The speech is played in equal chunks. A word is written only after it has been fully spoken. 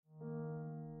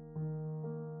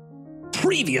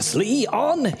Previously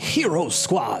on Hero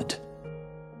Squad.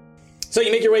 So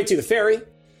you make your way to the ferry.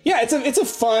 Yeah, it's a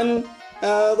fun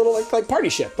little like party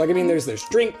ship. Like, I mean, there's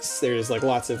drinks, there's like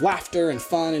lots of laughter and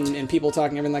fun and people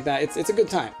talking, everything like that. It's a good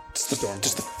time. Does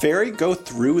the ferry go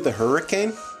through the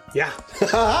hurricane? Yeah.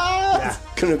 Yeah.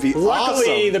 Gonna be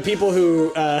Luckily, awesome. the people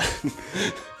who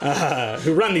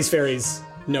run these ferries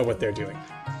know what they're doing.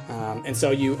 And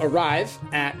so you arrive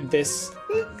at this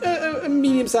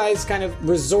medium-sized kind of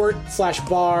resort /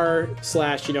 bar /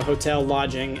 hotel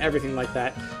lodging, everything like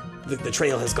that. The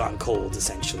trail has gone cold,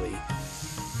 essentially.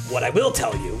 What I will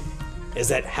tell you is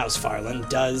that House Farland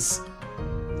does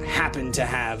happen to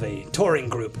have a touring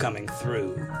group coming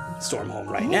through Stormholm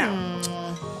right now.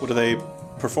 What are they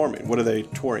performing? What are they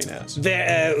touring as?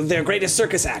 Their greatest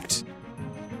circus act.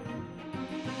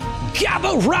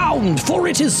 Gather round, for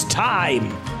it is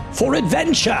time for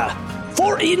adventure,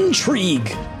 for intrigue,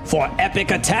 for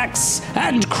epic attacks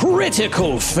and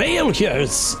critical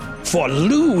failures, for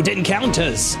lewd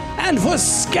encounters and for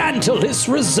scandalous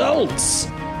results,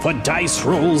 for dice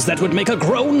rolls that would make a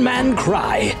grown man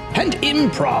cry and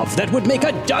improv that would make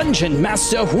a dungeon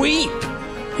master weep.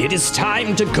 It is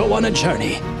time to go on a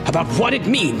journey about what it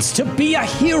means to be a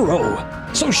hero.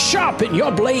 So sharpen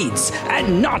your blades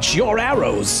and notch your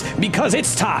arrows, because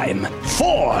it's time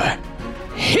for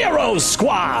Hero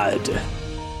Squad!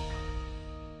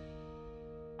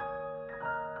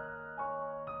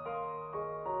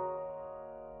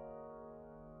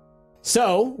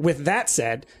 So, with that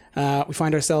said, we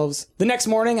find ourselves the next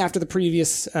morning after the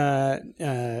previous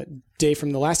day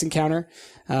from the last encounter.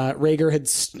 Rhaegar had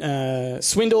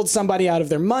swindled somebody out of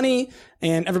their money,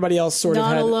 and everybody else sort of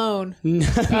had... Not alone.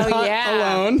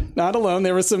 Not alone.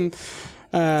 There was some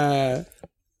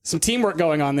teamwork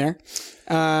going on there.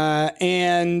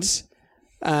 And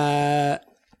I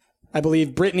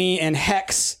believe Brittany and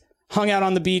Hex hung out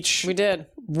on the beach. We did.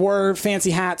 Wore fancy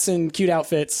hats and cute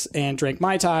outfits and drank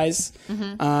Mai Tais. With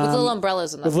little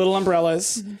umbrellas in them. With little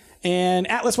umbrellas. And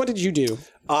Atlas, what did you do?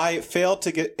 I failed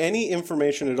to get any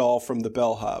information at all from the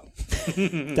bellhop.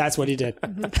 That's what he did.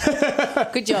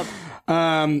 Good job.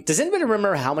 Does anybody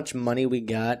remember how much money we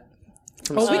got?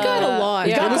 We got a lot.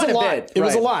 yeah. It was a Quite a lot. bit, It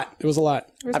was a right. lot. It was a lot.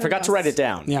 I forgot to write it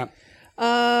down. Yeah.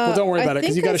 Well, don't worry I about it,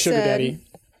 because you think got I a sugar said- daddy.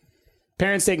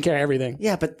 Parents taking care of everything.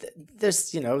 Yeah, but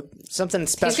there's, something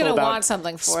special gonna about want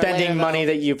something for it spending later, money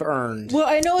though. that you've earned. Well,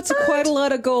 I know it's quite a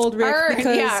lot of gold, Rick, Earned,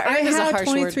 because yeah, I earned is a have harsh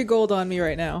 23 word. gold on me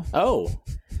right now. Oh.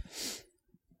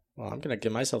 Well, I'm going to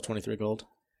give myself 23 gold.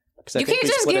 'Cause I You think can't we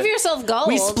just split give it- yourself gold.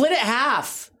 We split it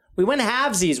half. We went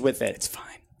halvesies with it. It's fine.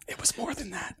 It was more than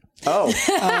that. Oh.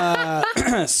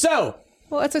 So...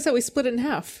 Well, as I said, we split it in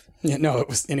half. Yeah, no, it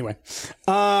was anyway.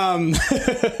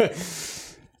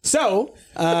 So,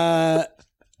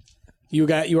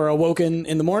 you are awoken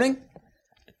in the morning.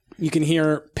 You can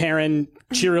hear Perrin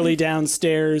cheerily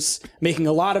downstairs making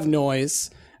a lot of noise,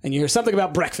 and you hear something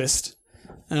about breakfast,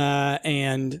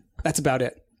 and that's about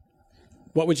it.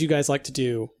 What would you guys like to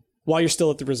do while you're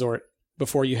still at the resort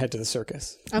before you head to the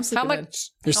circus? I'm sleeping How in. much?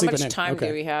 You're How sleeping much in. time Okay.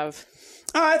 do we have?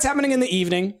 It's happening in the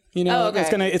evening. Oh, okay.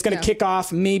 It's gonna kick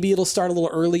off. Maybe it'll start a little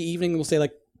early evening. We'll say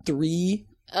like 3.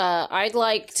 I'd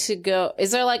like to go.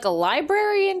 Is there like a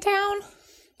library in town?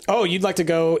 Oh, you'd like to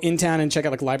go in town and check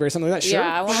out like a library or something like that? Sure.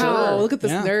 Yeah, I want Wow, look at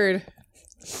this Yeah. nerd.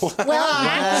 Well,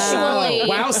 actually,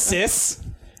 Wow, sis.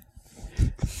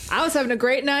 I was having a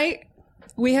great night.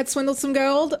 We had swindled some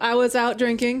gold. I was out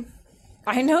drinking.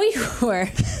 I know you were.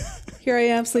 Here I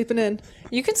am sleeping in.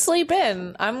 You can sleep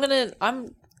in. I'm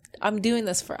doing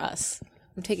this for us.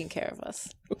 I'm taking care of us.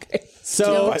 Okay.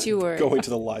 So, Don't you worry. Going to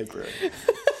the library.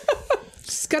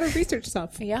 Just gotta research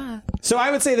stuff. Yeah. so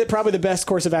I would say that probably the best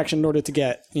course of action in order to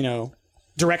get,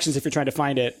 directions if you're trying to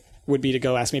find it would be to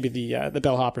go ask maybe the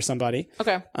bellhop or somebody.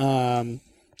 Okay.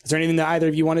 Is there anything that either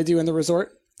of you want to do in the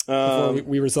resort before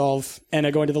we resolve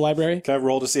Enna going to the library? Can I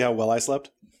roll to see how well I slept?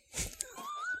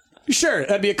 Sure,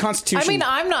 that'd be a constitution. I mean,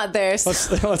 I'm not there. So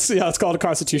let's see. Let's call it a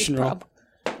constitution roll.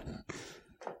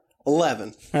 11.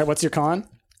 All right, what's your con?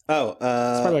 Oh,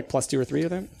 Probably like plus 2 or 3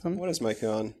 of them. Something. what is my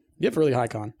con? You have a really high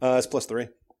con. It's plus 3.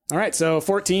 All right, so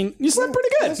 14. You slept pretty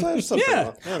good. I slept pretty Yeah.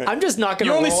 well. All right. I'm just not going to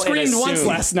You roll only screamed and once assume,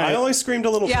 last night. I only screamed a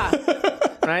little bit.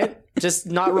 yeah. right? Just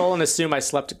not roll and assume I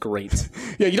slept great.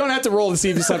 Yeah, you don't have to roll to see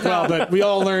if you slept well, but we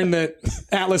all learned that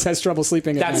Atlas has trouble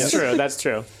sleeping at That's night. true. That's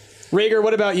true. Rhaegar,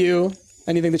 what about you?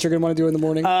 Anything that you're going to want to do in the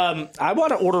morning? I want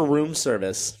to order room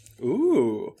service.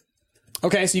 Ooh.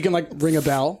 Okay, so you can like ring a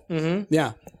bell. Mm-hmm.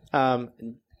 Yeah.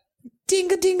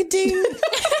 Ding a ding a ding.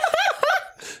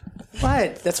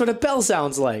 What? That's what a bell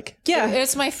sounds like. Yeah.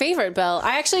 It's my favorite bell.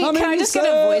 I actually Coming can I just get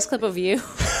soon. a voice clip of you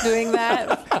doing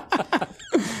that?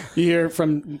 You hear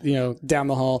from, down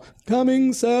the hall,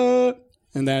 coming, sir.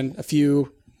 And then a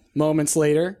few moments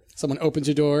later, someone opens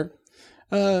your door.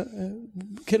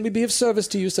 Can we be of service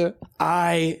to you, sir?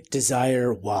 I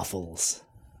desire waffles.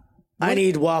 I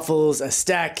need waffles, a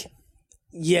stack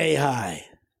yay high.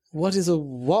 What is a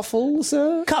waffle,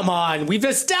 sir? Come on, we've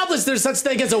established there's such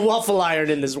thing as a waffle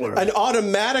iron in this world. An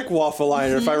automatic waffle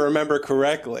iron, if I remember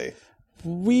correctly.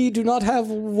 We do not have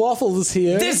waffles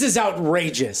here. This is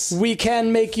outrageous. We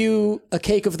can make you a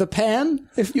cake of the pan,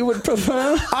 if you would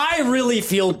prefer. I really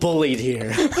feel bullied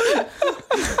here.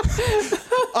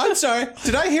 I'm sorry.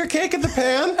 Did I hear cake in the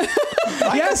pan?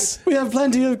 Yes, we have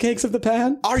plenty of cakes of the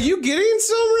pan. Are you getting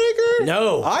some, Raker?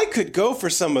 No. I could go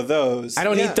for some of those. I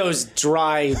don't eat those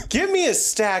dry. Give me a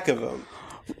stack of them.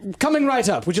 Coming right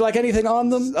up. Would you like anything on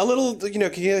them? A little, can you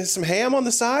get some ham on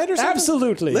the side or something?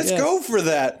 Absolutely. Let's yes. go for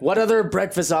that. What other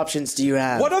breakfast options do you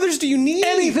have? What others do you need?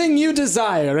 Anything you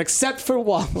desire, except for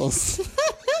waffles.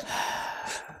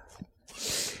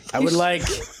 I would like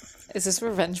Is this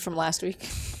revenge from last week?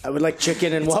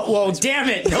 chicken and waffles. Whoa, damn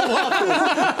it. No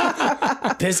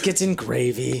waffles. Biscuits and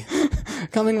gravy.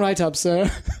 Coming right up, sir.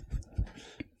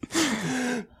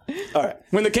 All right.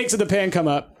 When the cakes of the pan come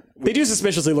up, they do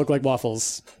suspiciously look like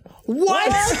waffles.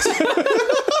 What?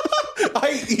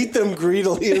 I eat them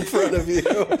greedily in front of you.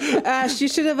 Ash, you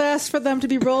should have asked for them to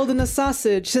be rolled in a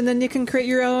sausage, and then you can create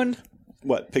your own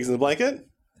What, pigs in the blanket?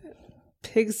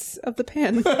 pigs of the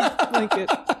pan blanket.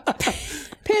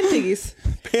 Pan piggies.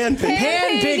 Pan pig.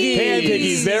 Pan piggies. Pan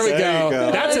piggies. There we There go. you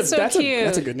go. That's so cute.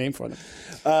 that's a good name for them.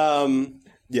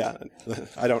 Yeah,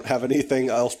 I don't have anything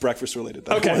else breakfast related.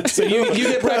 that I Okay, want so to. you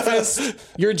get breakfast.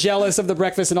 You're jealous of the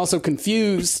breakfast and also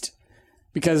confused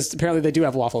because apparently they do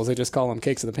have waffles. They just call them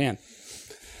cakes of the pan.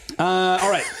 All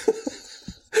right.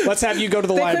 Let's have you go to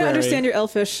the They library. couldn't understand your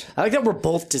elfish. I like that we're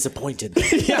both disappointed.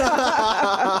 Pretty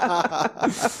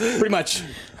much.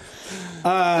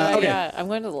 Okay. Yeah, I'm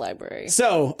going to the library.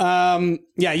 So,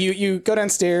 you go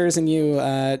downstairs and you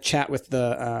chat with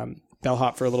the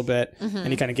bellhop for a little bit, and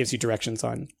he kind of gives you directions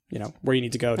on, where you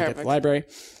need to go to get to the Perfect. library.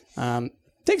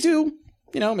 Takes you,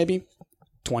 maybe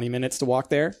 20 minutes to walk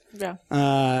there. Yeah.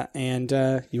 And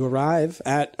you arrive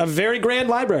at a very grand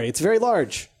library. It's very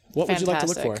large. What would you like to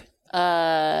look for?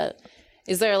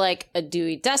 Is there like a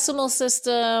Dewey Decimal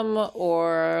System,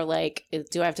 or like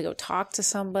do I have to go talk to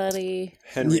somebody?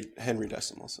 Henry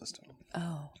Decimal System.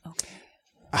 Oh,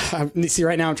 okay. See,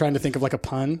 right now I'm trying to think of like a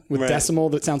pun with Right. decimal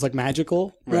that sounds like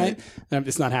magical, right?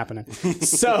 It's not happening.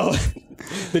 So,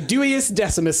 the Dewey's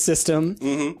Decimus System,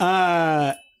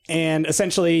 and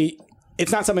essentially,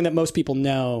 it's not something that most people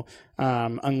know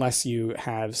unless you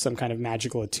have some kind of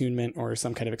magical attunement or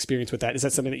some kind of experience with that. Is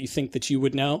that something that you think that you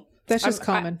would know? That's just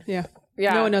common. Yeah.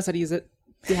 Yeah. No one knows how to use it.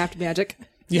 You have to magic.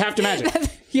 You have to magic.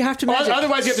 You have to magic.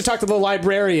 Otherwise, you have to talk to the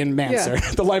librarian mancer,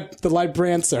 Yeah. the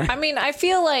librancer. I mean, I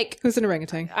feel like Who's an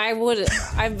orangutan?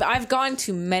 I've gone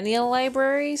to many a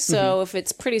library, so if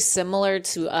it's pretty similar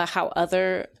to how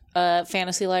other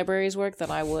fantasy libraries work,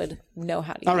 then I would know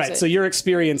how to use All right, it. so you're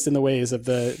experienced in the ways of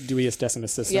the Dewey's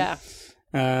Decimus System. Yeah.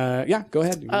 Go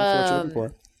ahead. You know what you're looking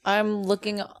for. I'm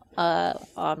looking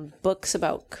on books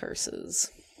about curses.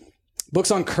 Books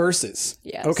on curses.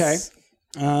 Yes. Okay.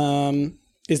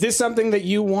 Is this something that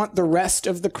you want the rest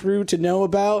of the crew to know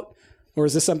about, or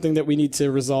is this something that we need to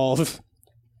resolve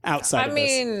outside I of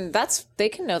this? mean, they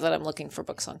can know that I'm looking for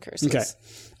books on curses. Okay.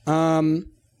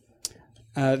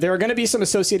 There are going to be some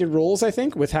associated rules, I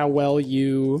think, with how well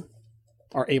you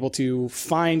are able to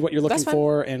find what you're looking That's fine.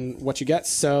 for and what you get.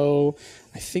 So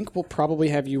I think we'll probably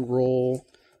have you roll.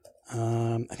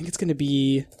 I think it's going to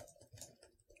be.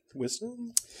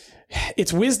 Wisdom?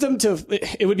 It's wisdom to.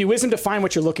 It would be wisdom to find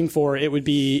what you're looking for. It would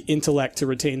be intellect to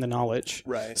retain the knowledge.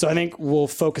 Right. So I think we'll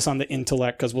focus on the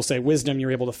intellect because we'll say wisdom.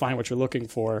 You're able to find what you're looking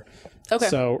for. Okay.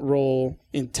 So roll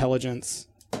intelligence.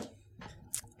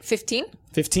 15?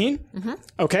 15? Mm-hmm.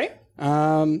 Okay.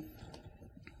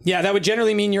 Yeah, that would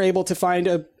generally mean you're able to find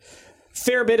a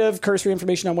fair bit of cursory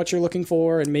information on what you're looking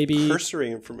for, and maybe. Cursory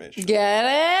information.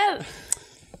 Get it?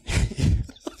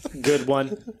 Good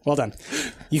one. Well done.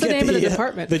 You the name of the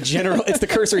department. The general. It's the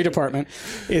cursory department.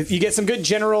 You get some good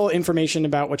general information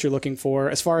about what you're looking for.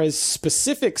 As far as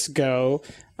specifics go,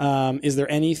 is there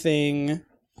anything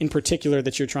in particular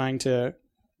that you're trying to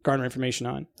garner information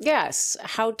on? Yes.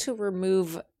 How to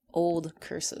remove old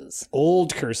curses.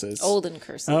 Old curses. Olden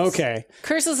curses. Okay.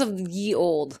 Curses of ye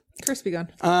old. Curse be gone.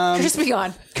 Curse be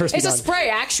gone. Curse be It's a gone. spray,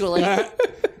 actually.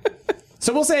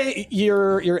 So we'll say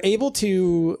you're able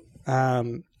to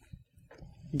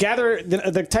gather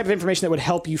the type of information that would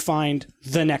help you find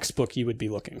the next book you would be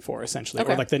looking for, essentially,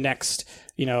 Okay. or like the next,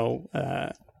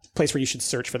 place where you should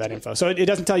search for that info. So it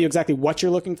doesn't tell you exactly what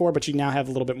you're looking for, but you now have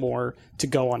a little bit more to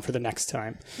go on for the next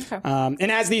time. Okay.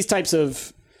 And as these types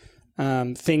of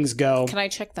things go, Can I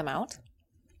check them out?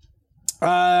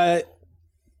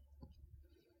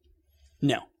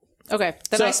 no. Okay.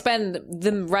 Then So- I spend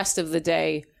the rest of the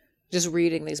day just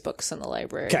reading these books in the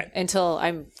library until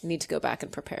I need to go back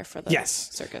and prepare for the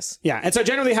circus. Yeah, and so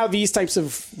generally how these types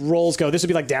of rolls go, this would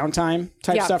be like downtime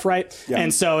type stuff, right? Yeah.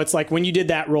 And so it's like when you did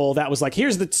that roll, that was like,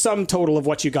 here's the sum total of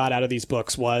what you got out of these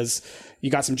books was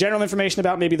you got some general information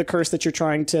about maybe the curse that you're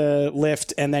trying to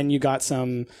lift, and then you got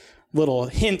some little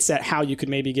hints at how you could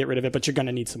maybe get rid of it, but you're going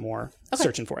to need some more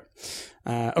searching for it.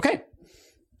 Okay.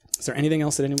 Is there anything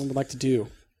else that anyone would like to do?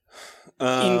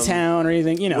 In town or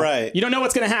anything, Right. You don't know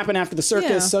what's going to happen after the circus,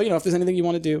 Yeah. so, if there's anything you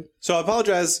want to do. So I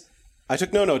apologize. I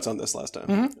took no notes on this last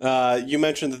time. You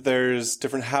mentioned that there's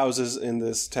different houses in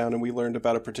this town, and we learned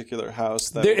about a particular house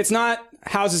that It's not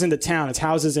houses in the town; it's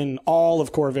houses in all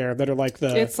of Corvair that are like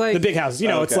It's like- the big houses.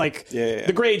 It's okay. like Yeah.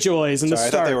 the Greyjoys and Sorry, I the thought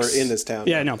Starks. they were in this town.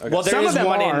 Yeah, no. Okay. Well, there Some is of them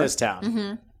one are, in this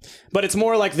town. but it's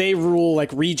more like they rule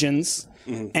like regions,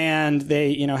 and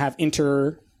they have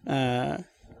they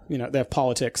have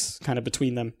politics kind of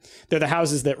between them. They're the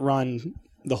houses that run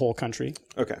the whole country.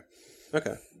 Okay.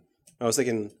 I was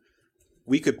thinking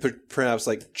we could perhaps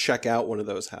like check out one of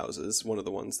those houses, one of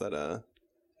the ones that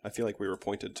I feel like we were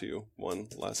pointed to one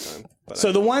last time. But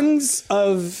So the ones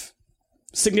of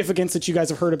significance that you guys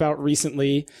have heard about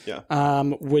recently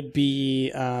would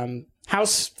be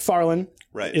House Farland.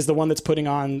 Right. Is the one that's putting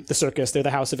on the circus. They're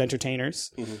the house of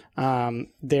entertainers.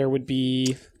 There would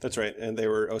be... That's right. And they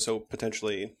were also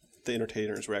potentially, the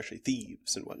entertainers were actually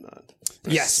thieves and whatnot.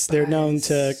 Yes, they're known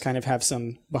to kind of have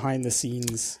some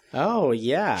behind-the-scenes Oh,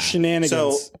 yeah. shenanigans.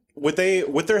 So would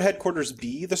their headquarters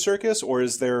be the circus, or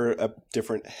is there a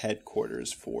different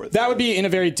headquarters for them? that would be in a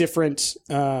very different... it's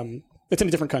in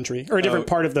a different country, or a different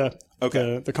part of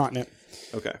the continent.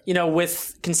 Okay.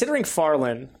 With considering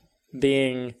Farland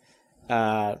being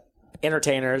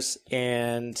entertainers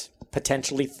and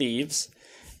potentially thieves,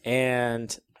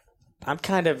 and I'm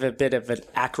kind of a bit of an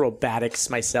acrobatics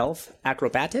myself.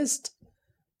 Acrobatist?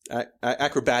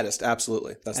 Acrobatist,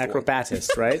 absolutely. That's the one.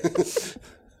 Acrobatist, right?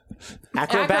 Acrobatter?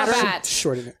 Acrobat.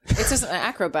 Shorten it. It's just an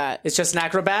acrobat. It's just an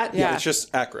acrobat? Yeah. It's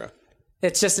just acro.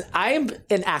 It's just, I am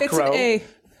an acro. It's an A.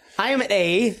 I am an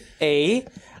A.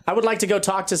 I would like to go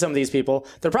talk to some of these people.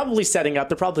 They're probably setting up.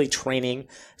 They're probably training.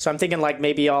 So I'm thinking like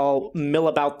maybe I'll mill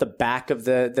about the back of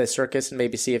the circus and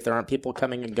maybe see if there aren't people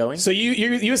coming and going. So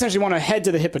you essentially want to head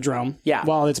to the Hippodrome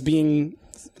while it's being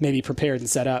maybe prepared and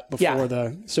set up before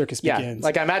the circus begins.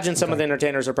 Like I imagine some of the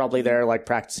entertainers are probably there like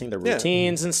practicing their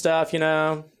routines and stuff,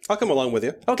 I'll come along with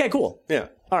you. Okay, cool. Yeah.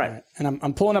 All right. And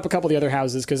I'm pulling up a couple of the other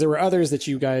houses because there were others that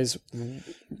you guys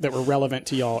that were relevant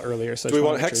to y'all earlier. So Do we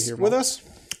want Hex with us?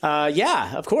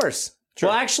 Yeah, of course.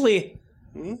 Well, actually,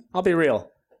 I'll be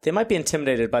real. They might be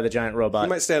intimidated by the giant robot. You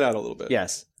might stand out a little bit.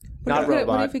 Yes. Not What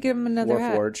robot. if we give him another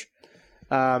hat? Warforge.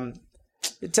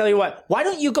 Tell you what, why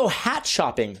don't you go hat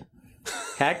shopping,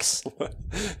 Hex?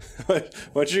 Why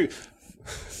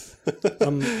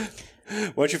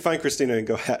don't you find Christina and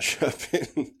go hat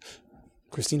shopping?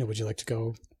 Christina, would you like to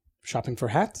go shopping for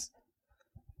hats?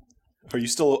 Are you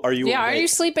Yeah, are awake? you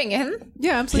sleeping in?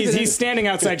 Yeah, I'm sleeping. He's standing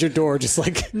outside your door, just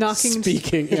like Knocking.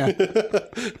 speaking. Yeah.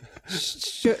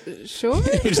 Sure.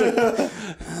 He's like,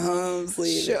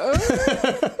 Sure.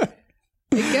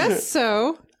 I guess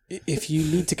so. if you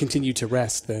need to continue to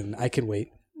rest, then I can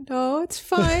wait. No, it's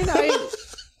fine.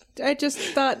 I just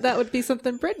thought that would be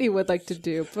something Brittany would like to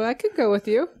do, but I could go with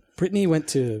you. Brittany went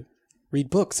to read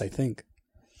books, I think.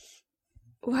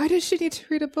 Why does she need to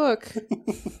read a book?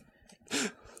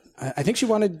 I think she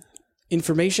wanted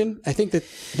information. I think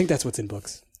that's what's in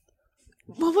books.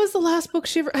 What was the last book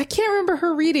she ever... I can't remember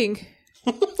her reading.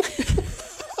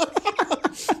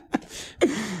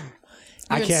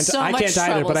 I can't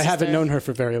either, but I haven't known her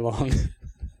for very long.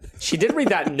 She did read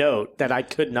that note that I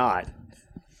could not.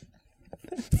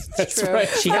 That's True. right.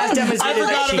 She has demonstrated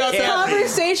that she about can't.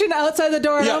 Conversation outside the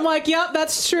door, and Yeah. I'm like, yep,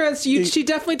 that's true. She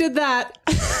definitely did that.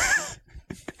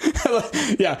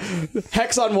 Yeah.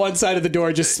 Hex on one side of the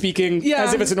door, just speaking Yeah.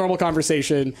 as if it's a normal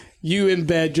conversation. You in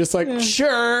bed, just like,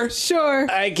 sure, Sure.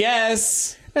 I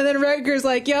guess. And then Redger's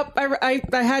like, yep, I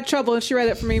had trouble, and she read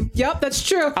it for me. Yep, that's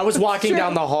true. I was walking True.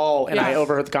 down the hall and I Yeah.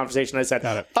 overheard the conversation. I said,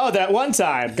 it. "Oh, that one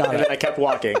time." And then I kept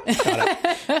walking.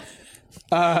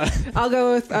 I'll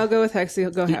go with Hex.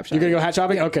 He'll go hat shopping. You're gonna go hat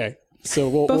shopping? Okay. So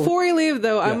we'll Before we leave,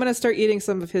 though, I'm gonna start eating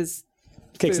some of his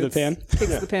cakes in the foods. pan,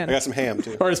 Cakes in the pan. I got some ham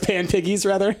too. or his pan piggies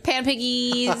rather. Pan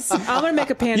piggies. I'm gonna make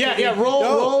a pan. Yeah, piggy. yeah.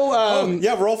 Roll.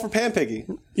 Yeah, roll for Pan Piggy.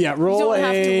 Yeah, roll don't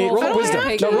have to a roll roll for a wisdom.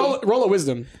 pan No, piggy. roll a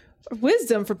wisdom.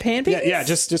 Wisdom for pan piggies? Yeah,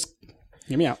 just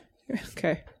hear me out.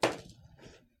 Okay.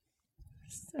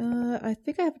 I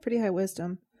think I have a pretty high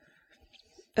wisdom.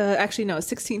 Actually, no,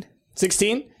 16.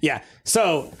 16? Yeah.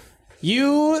 So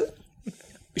you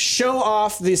show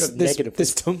off this negative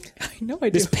wisdom. I know I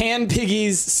do. this pan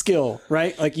piggy's skill,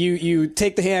 right? Like you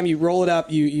take the ham, you roll it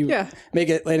up, you Yeah. make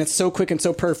it, and it's so quick and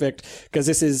so perfect because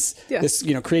this is this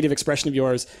creative expression of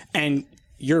yours, and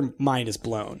your mind is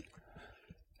blown.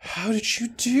 How did you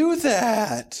do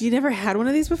that? You never had one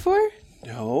of these before?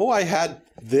 No, I had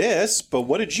this, but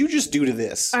what did you just do to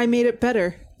this? I made it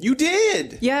better. You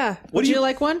did. Yeah. What Would do you you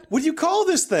like one? What do you call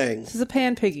this thing? This is a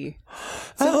pan piggy.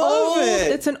 I love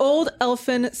it. It's an old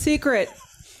elfin secret.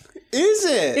 Is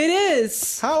it? It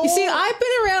is. How You see, old? I've been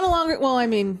around a longer. Well, I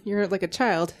mean, you're like a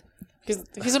child.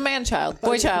 He's a man child,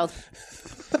 boy child.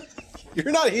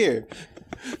 You're not here.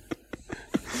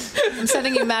 I'm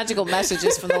sending you magical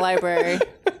messages from the library.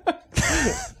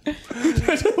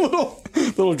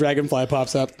 little dragonfly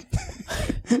pops up.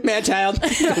 Man child.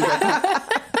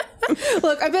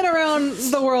 Look, I've been around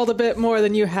the world a bit more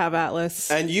than you have, Atlas.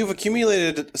 I And you've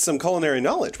accumulated some culinary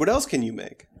knowledge. What else can you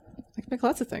make? can make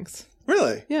lots of things.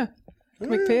 Really? Yeah. I can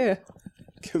make paella.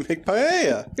 You can make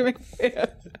paella. I can make paella.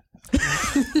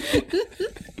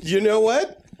 You know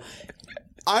what?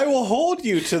 I will hold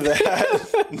you to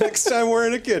that next time we're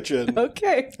in a kitchen.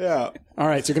 Okay. Yeah. All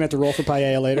right, so you're gonna have to roll for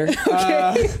paella later.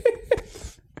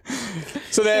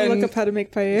 So Look then, up how to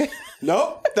make paella.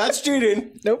 Nope, that's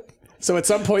cheating. Nope. so at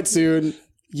some point soon,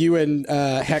 you and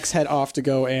Hex head off to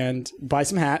go and buy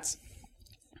some hats.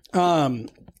 And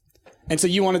so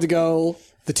you wanted to go,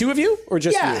 the two of you, or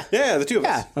just you? Yeah, the two of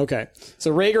us. Okay.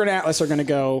 So Rhaegar and Atlas are going to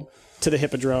go to the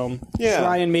Hippodrome. Yeah.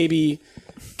 Try and maybe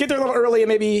get there a little early and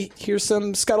maybe hear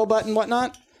some scuttlebutt and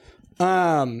whatnot.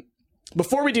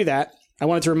 Before we do that, I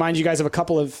wanted to remind you guys of a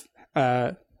couple of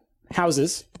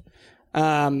houses.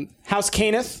 House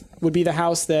Caneth would be the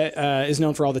house that is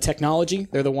known for all the technology.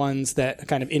 They're the ones that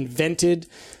kind of invented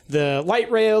the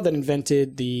light rail, that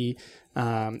invented the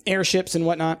airships and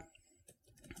whatnot.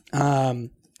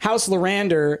 House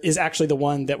Lorander is actually the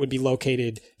one that would be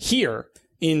located here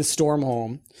in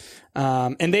Stormhome.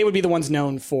 And they would be the ones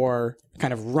known for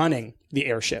kind of running the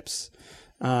airships.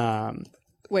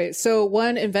 Wait, so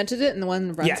one invented it and the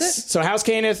one runs Yes. it? So House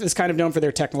Caneth is kind of known for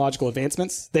their technological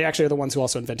advancements. They actually are the ones who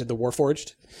also invented the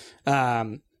Warforged.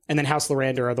 And then House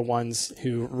Lorander are the ones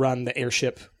who run the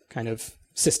airship kind of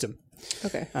system.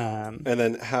 Okay. And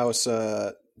then House,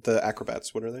 the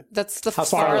acrobats, what are they? That's the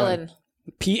Farlin.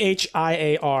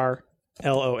 Farlin.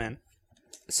 Piarlon.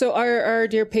 So our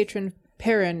dear patron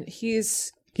Perrin,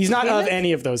 he's He's not of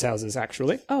any of those houses,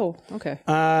 actually. oh, okay.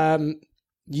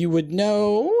 You would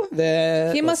know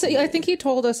that He must. I think he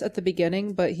told us at the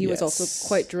beginning, but he was Yes. also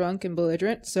quite drunk and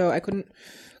belligerent, so I couldn't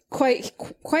quite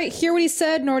hear what he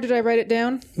said, nor did I write it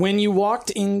down. when you walked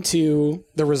into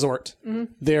the resort,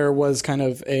 there was kind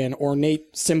of an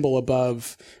ornate symbol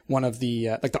above one of the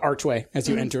like the archway as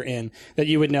you enter in that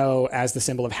you would know as the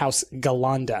symbol of House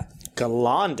Galanda.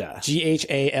 Galanda.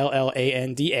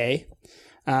 Ghalanda.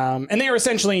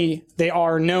 And they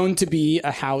are known to be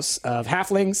a house of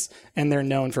halflings, and they're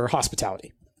known for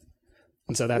hospitality.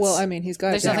 And so that's Well, I mean, he's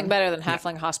got. There's it down. nothing better than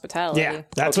halfling hospitality. yeah,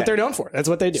 that's what Okay. they're known for. That's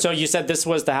what they do. So you said this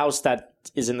was the house that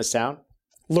is in this town?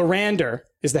 Lorander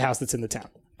is the house that's in the town.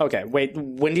 Okay, wait.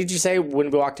 When did you say when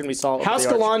we walked in we saw House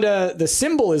the arch? Galanda, the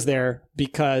symbol is there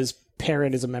because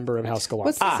Perrin is a member of House Galanda.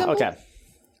 What's the symbol? Okay.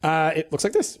 It looks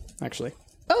like this, actually.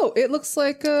 Oh, it looks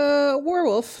like a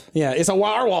werewolf. Yeah, it's a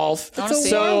werewolf. wanna see it.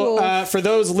 So werewolf. for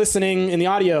those listening in the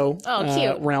audio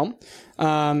cute. realm,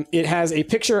 it has a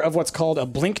picture of what's called a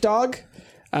blink dog,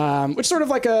 which is sort of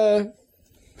like a...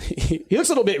 He looks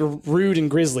a little bit rude and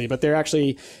grisly, but they're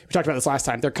actually... We talked about this last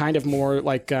time. They're kind of more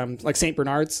like St.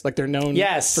 Bernards. Like they're known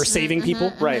Yes. for saving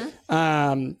people. Right.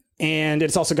 And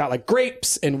it's also got like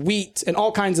grapes and wheat and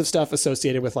all kinds of stuff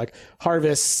associated with like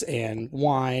harvests and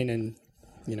wine and,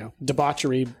 you know,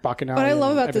 debauchery, bacchanal. What I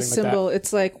love about this symbol,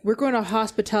 it's like we're going to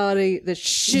hospitality the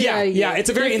shit out Yeah, of you. yeah, it's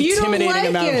a very If you don't intimidating like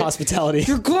amount it, of hospitality.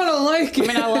 You're gonna like it. I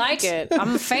mean, I like it.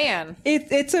 I'm a fan.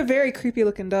 It's a very creepy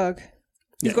looking dog.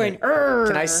 He's going.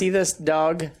 Can I see this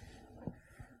dog?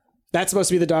 That's supposed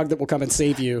to be the dog that will come and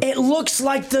save you. It looks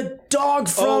like the dog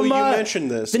from Oh, you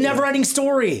mentioned this. the Never-Ending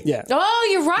Story. Yeah. Oh,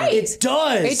 you're right. It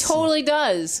does. It totally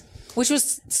does. Which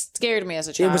was scared me as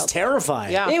a child. It was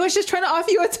terrifying. Yeah. It was just trying to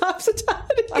offer you a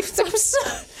hospitality. I'm sorry.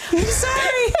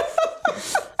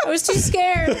 I was too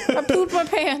scared. I pooped my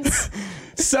pants.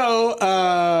 So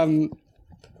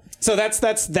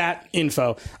that's that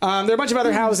info. There are a bunch of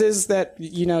other houses that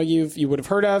you know you would have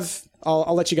heard of.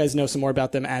 I'll let you guys know some more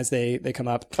about them as they come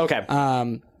up. Okay.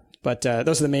 But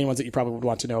those are the main ones that you probably would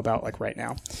want to know about, like right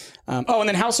now. And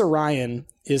then House Orion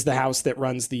is the house that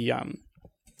runs the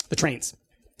trains.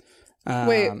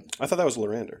 Wait, I thought that was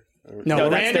Lorander. No,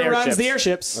 that's the Miranda runs airships. the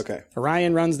airships. Okay.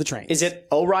 Orion runs the trains. Is it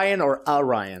Orion or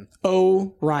Orion?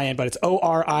 Orion, but it's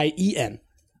Orien.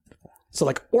 So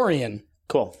like Orion.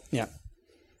 Cool. Yeah.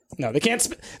 No, they can't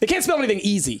spell anything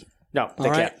easy. No, they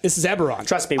All right. can't. This is Eberron.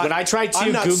 Trust me, when I tried to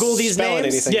I'm not Google these spelling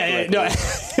names, anything Yeah, no,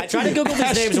 correctly. I tried to Google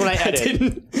these names when I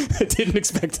edit. I didn't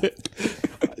expect it.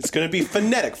 It's going to be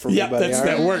phonetic for Yeah, me, buddy. all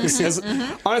right? that works.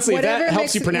 Honestly, if Whatever that helps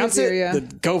makes you it pronounce easier, it, yeah.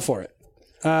 then go for it.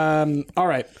 All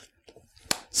right.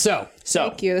 So,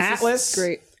 thank you. This Atlas is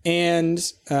great. and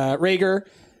Rhaegar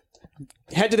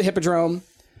head to the Hippodrome.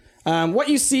 What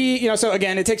you see, so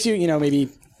again, it takes you, maybe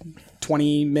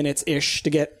 20 minutes ish to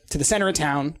get to the center of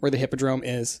town where the Hippodrome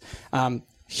is.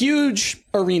 Huge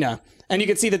arena. And you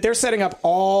can see that they're setting up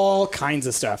all kinds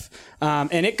of stuff.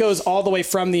 And it goes all the way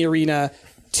from the arena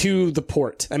to the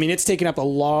port. I mean, it's taken up a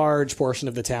large portion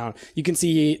of the town. You can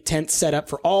see tents set up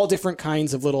for all different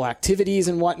kinds of little activities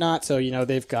and whatnot. So,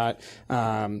 they've got,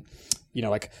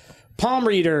 like palm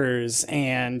readers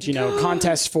and,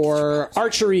 contests for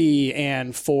archery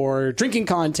and for drinking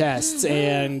contests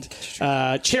and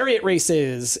chariot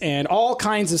races and all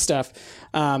kinds of stuff.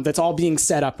 That's all being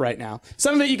set up right now.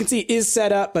 Some of it you can see is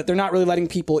set up, but they're not really letting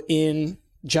people in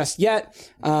just yet.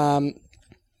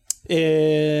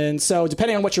 And so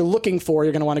depending on what you're looking for,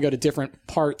 you're going to want to go to different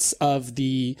parts of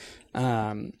the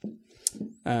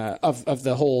of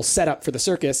the whole setup for the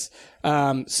circus.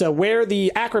 So where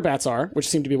the acrobats are, which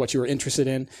seem to be what you were interested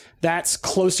in, that's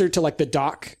closer to like the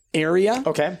dock area.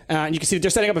 Okay. And you can see that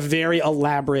they're setting up a very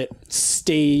elaborate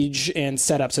stage and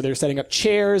setup. So they're setting up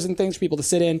chairs and things for people to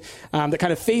sit in that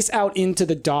kind of face out into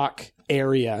the dock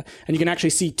area. And you can actually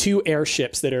see two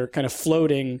airships that are kind of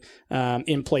floating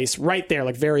in place right there,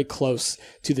 like very close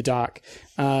to the dock.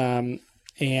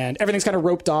 And everything's kind of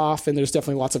roped off, and there's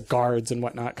definitely lots of guards and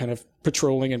whatnot kind of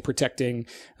patrolling and protecting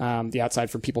the outside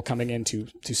for people coming in too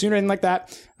soon or anything like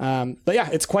that. But yeah,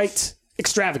 it's quite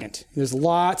extravagant. There's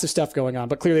lots of stuff going on,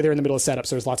 but clearly they're in the middle of setup,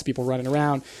 so there's lots of people running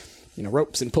around,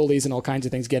 ropes and pulleys and all kinds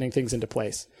of things, getting things into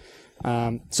place.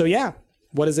 So yeah,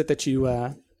 what is it that you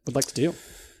would like to do?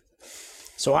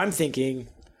 So I'm thinking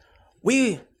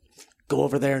we go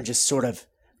over there and just sort of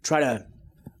try to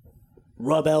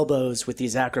rub elbows with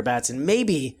these acrobats and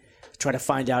maybe try to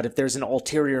find out if there's an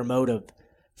ulterior motive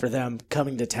for them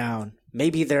coming to town.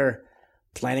 Maybe they're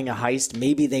planning a heist.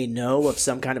 Maybe they know of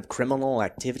some kind of criminal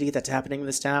activity that's happening in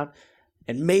this town.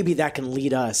 And maybe that can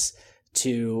lead us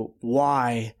to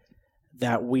why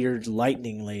that weird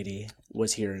lightning lady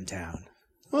was here in town.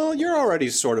 Well, you're already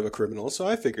sort of a criminal, so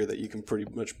I figure that you can pretty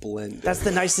much blend in. That's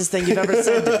the nicest thing you've ever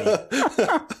said to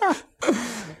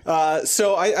me.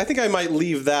 So I think I might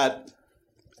leave that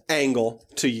angle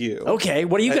to you. Okay,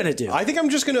 what are you going to do? I think I'm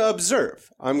just going to observe.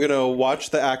 I'm going to watch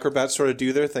the acrobats sort of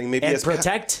do their thing. Maybe And as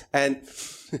protect? and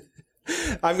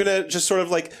I'm going to just sort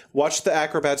of like watch the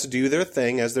acrobats do their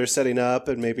thing as they're setting up,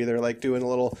 and maybe they're like doing a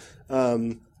little,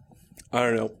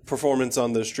 performance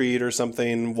on the street or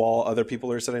something while other people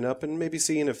are setting up, and maybe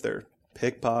seeing if they're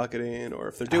pickpocketing or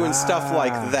if they're doing stuff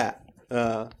like that.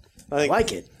 I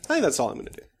like it. I think that's all I'm going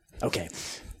to do. Okay.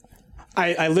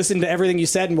 I listened to everything you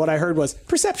said, and what I heard was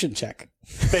perception check.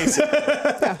 Basically.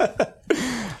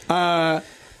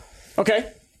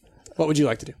 Okay. What would you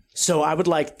like to do? So I would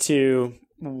like to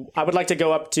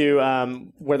go up to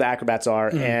where the acrobats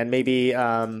are, and maybe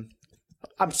I'm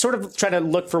sort of trying to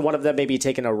look for one of them, maybe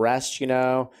taking a rest,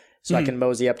 so I can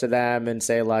mosey up to them and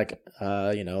say like,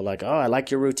 oh, I like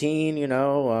your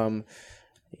routine,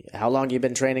 how long you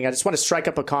been training. I just want to strike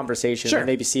up a conversation Sure. and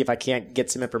maybe see if I can't get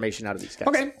some information out of these guys.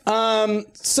 Okay.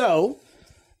 So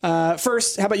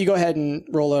first, how about you go ahead and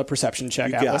roll a perception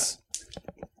check, got Atlas?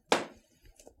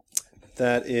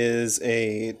 That is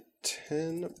a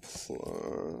 10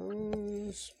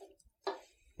 plus.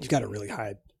 You've got a really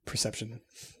high perception.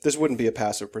 This wouldn't be a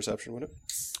passive perception, would it?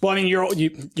 Well, I mean,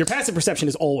 your passive perception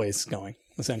is always going,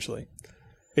 essentially.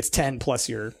 It's 10 plus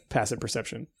your passive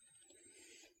perception,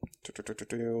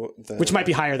 which might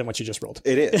be higher than what you just rolled.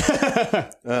 It is.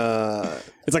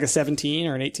 It's like a 17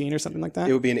 or an 18 or something like that.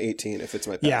 It would be an 18 if it's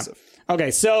my passive. Yeah.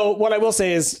 Okay, so what I will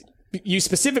say is you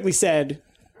specifically said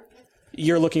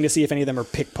you're looking to see if any of them are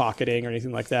pickpocketing or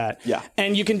anything like that. Yeah.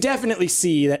 And you can definitely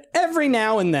see that every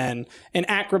now and then an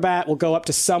acrobat will go up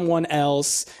to someone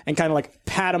else and kind of like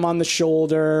pat them on the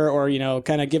shoulder or,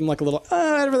 kind of give them like a little,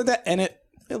 whatever like that. And it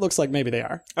looks like maybe they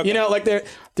are. Okay. Like they're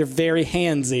very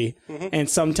handsy. And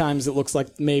sometimes it looks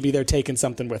like maybe they're taking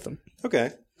something with them.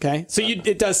 Okay. Okay. So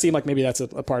it does seem like maybe that's a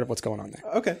part of what's going on there.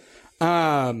 Okay.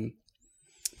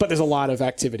 but there's a lot of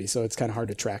activity, so it's kind of hard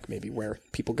to track maybe where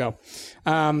people go.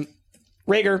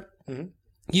 Rhaegar,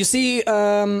 you see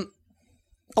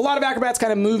a lot of acrobats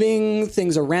kind of moving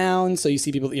things around. So you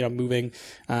see people, moving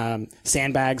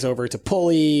sandbags over to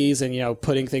pulleys and,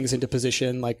 putting things into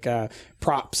position like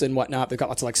props and whatnot. They've got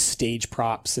lots of like stage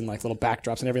props and like little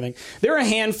backdrops and everything. There are a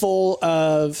handful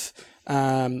of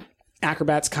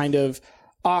acrobats kind of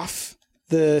off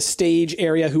the stage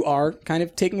area who are kind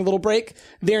of taking a little break.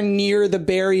 They're near the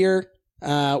barrier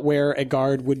where a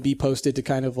guard would be posted to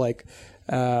kind of like...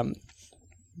 or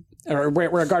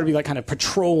where a guard would be like kind of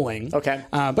patrolling. Okay.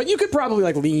 But you could probably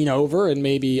like lean over and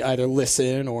maybe either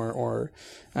listen or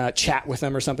chat with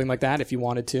them or something like that if you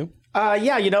wanted to.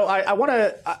 Yeah, I want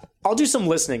to. I'll do some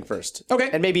listening first. Okay.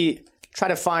 And maybe try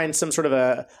to find some sort of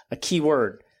a key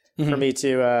word for me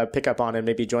to pick up on and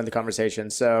maybe join the conversation.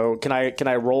 So can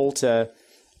I roll to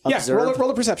observe? Yeah,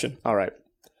 roll a perception. All right.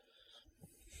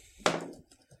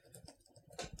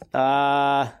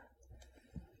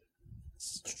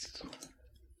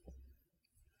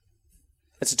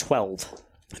 It's a 12.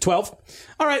 12.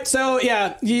 All right. So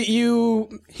yeah,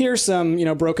 you hear some,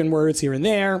 broken words here and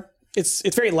there. It's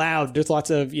very loud. There's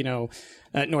lots of,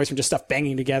 noise from just stuff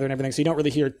banging together and everything. So you don't really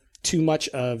hear too much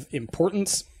of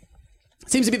importance.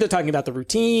 Seems to be they're talking about the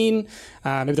routine.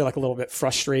 Maybe they're like a little bit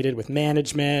frustrated with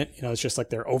management. It's just like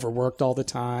they're overworked all the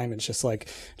time. It's just like,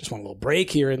 just want a little break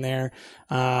here and there.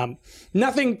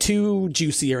 Nothing too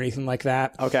juicy or anything like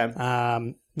that. Okay.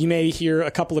 You may hear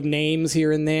a couple of names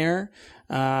here and there.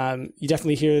 You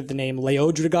definitely hear the name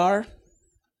Leo Drigar.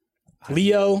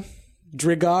 Leo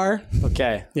Drigar.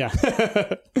 Okay. Yeah.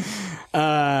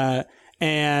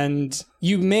 And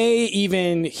you may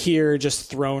even hear just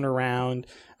thrown around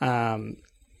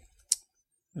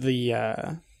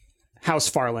the House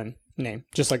Farland name.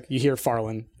 Just like you hear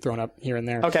Farland thrown up here and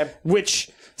there. Okay. Which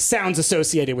sounds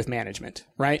associated with management,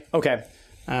 right? Okay.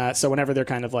 So whenever they're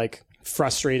kind of like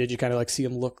frustrated, you kind of like see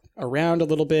them look around a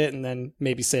little bit and then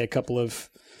maybe say a couple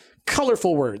of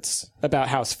colorful words about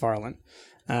House Farland.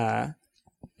 And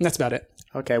that's about it.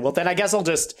 Okay. Well, then I guess I'll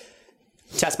just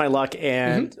test my luck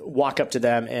and walk up to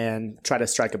them and try to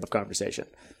strike up a conversation.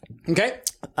 Okay.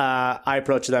 I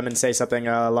approach them and say something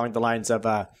along the lines of,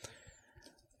 I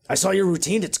saw your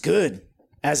routine. It's good.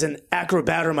 As an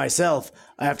acrobatter myself,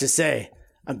 I have to say,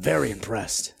 I'm very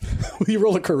impressed. Will you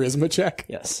roll a charisma check?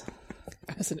 Yes.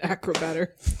 As an acrobatter.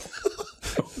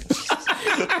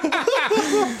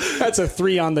 That's a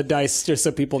 3 on the dice, just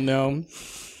so people know.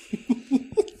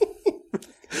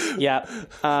 Yeah.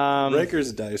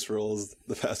 Riker's dice rolls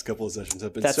the past couple of sessions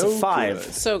have been That's so a 5.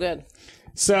 good. So good.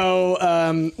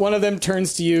 So one of them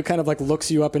turns to you, kind of like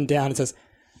looks you up and down and says,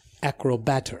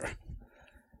 acrobatter.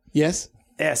 Yes?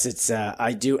 Yes, it's,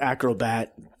 I do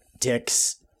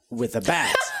acrobatics with a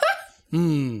bat.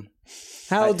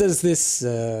 How does this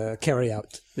carry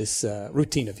out, this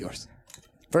routine of yours?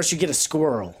 First you get a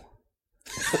squirrel.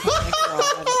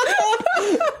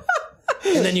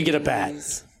 And then you get a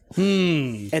bat.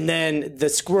 And then the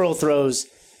squirrel throws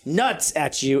nuts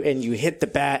at you and you hit the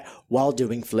bat while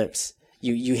doing flips.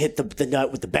 You hit the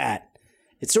nut with the bat.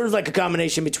 It's sort of like a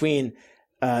combination between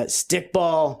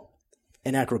stickball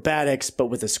and acrobatics, but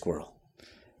with a squirrel.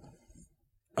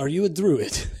 Are you a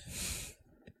druid?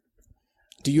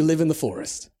 Do you live in the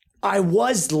forest? I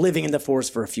was living in the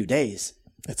forest for a few days.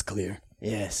 That's clear.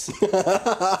 Yes.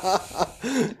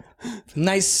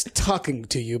 Nice talking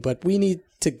to you, but we need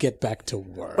to get back to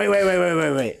work.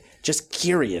 Wait. Just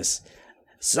curious.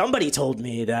 Somebody told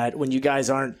me that when you guys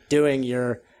aren't doing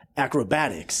your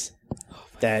acrobatics,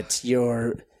 that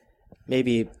you're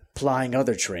maybe plying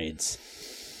other trades.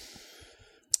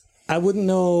 I wouldn't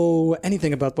know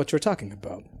anything about what you're talking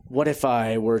about. What if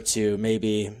I were to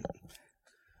maybe...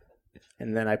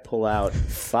 And then I pull out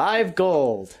 5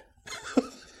 gold.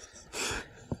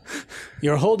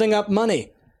 You're holding up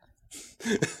money.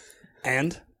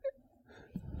 And?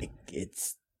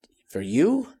 It's for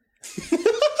you?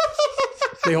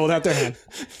 They hold out their hand.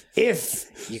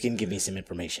 If you can give me some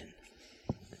information.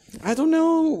 I don't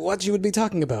know what you would be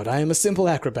talking about. I am a simple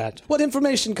acrobat. What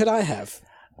information could I have?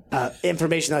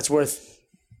 Information that's worth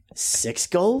 6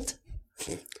 gold?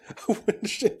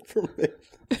 Which information?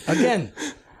 Again,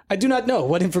 I do not know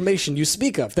what information you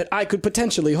speak of that I could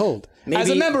potentially hold. As a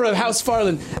Maybe- member of House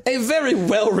Farland, a very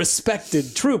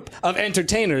well-respected troupe of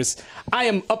entertainers, I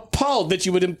am appalled that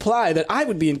you would imply that I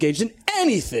would be engaged in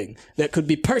anything that could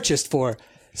be purchased for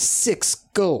 6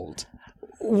 gold.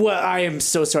 Well, I am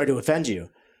so sorry to offend you.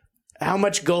 How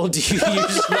much gold do you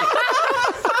usually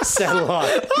settle on?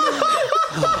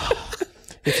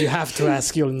 If you have to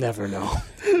ask, you'll never know.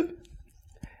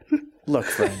 Look,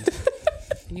 friend.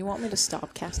 You want me to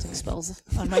stop casting spells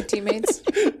on my teammates?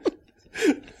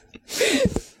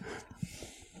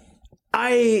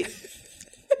 I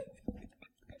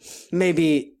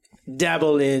maybe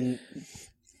dabble in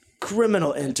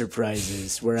criminal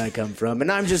enterprises where I come from,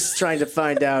 and I'm just trying to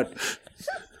find out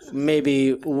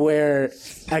maybe where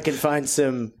I can find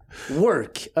some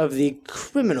work of the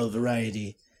criminal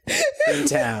variety in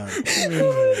town. Rick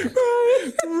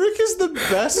is the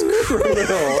best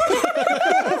criminal.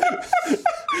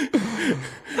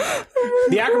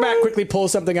 The acrobat quickly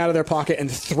pulls something out of their pocket and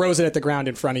throws it at the ground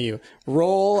in front of you.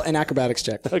 Roll an acrobatics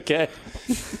check. Okay.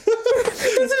 Is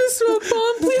it a smoke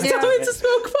bomb? Please tell me it's a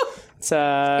smoke bomb. It's,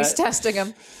 He's testing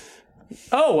him.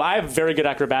 I have very good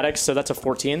acrobatics, so that's a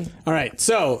 14. All right,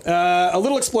 so a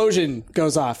little explosion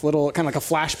goes off, little kind of like a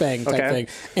flashbang type Okay. thing,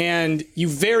 and you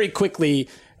very quickly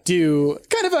do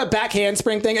kind of a back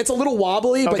handspring thing. It's a little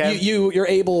wobbly, but Okay. you're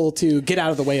able to get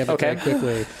out of the way of it Okay. very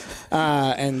quickly.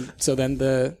 And so then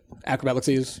the acrobat looks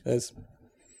at you as,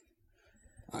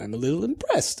 I'm a little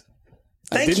impressed.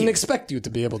 I Thank didn't you. expect you to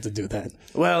be able to do that.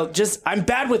 Well, I'm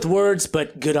bad with words,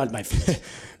 but good on my feet.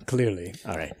 Clearly.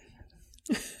 All right.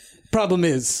 Problem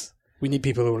is, we need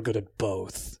people who are good at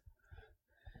both.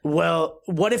 Well,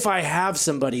 what if I have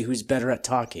somebody who's better at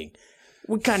talking?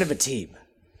 What kind of a team?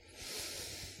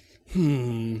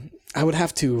 I would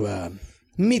have to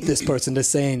meet this person to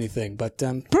say anything, but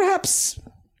perhaps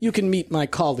you can meet my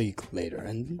colleague later,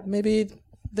 and maybe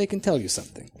they can tell you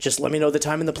something. Just let me know the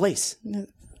time and the place.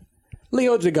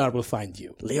 Leodrigar will find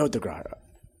you. Leo de Grara.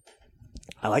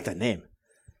 I like that name.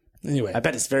 Anyway, I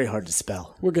bet it's very hard to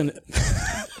spell. we're gonna...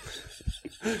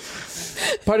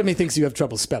 Part of me thinks you have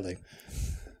trouble spelling.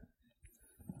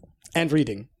 And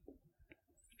reading.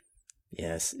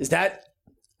 Yes. Is that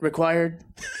required?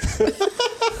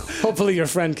 Hopefully your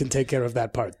friend can take care of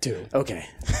that part, too. Okay.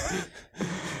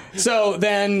 So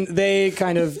then they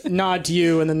kind of nod to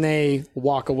you, and then they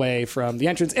walk away from the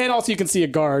entrance. And also you can see a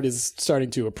guard is starting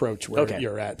to approach where Okay.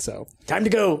 you're at, so... Time to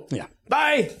go. Yeah.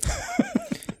 Bye.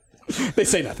 They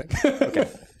say nothing. Okay.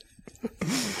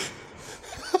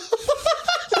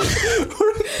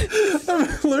 I'm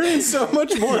learning so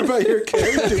much more about your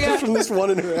character just from this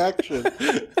one interaction.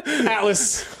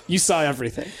 Atlas, you saw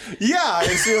everything. Yeah, I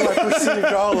assume I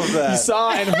perceived all of that.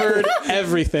 Saw and heard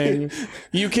everything.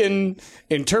 You can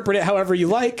interpret it however you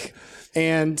like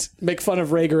and make fun of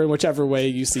Rhaegar in whichever way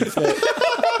you see fit.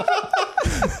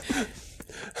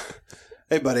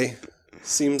 Hey, buddy.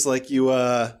 Seems like you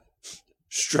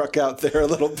struck out there a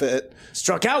little bit.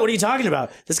 Struck out? What are you talking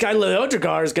about? This guy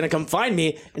Leodrigar is going to come find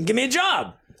me and give me a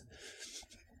job.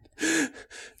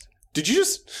 Did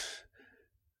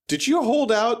you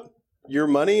hold out your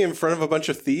money in front of a bunch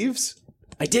of thieves?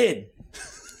 I did.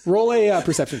 Roll a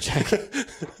perception check.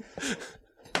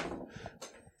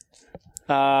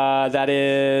 That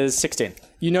is 16.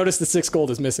 You notice the 6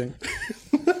 gold is missing.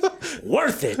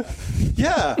 Worth it.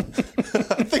 Yeah.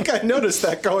 I think I noticed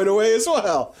that going away as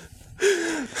well.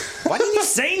 Why didn't you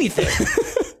say anything?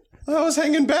 I was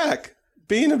hanging back,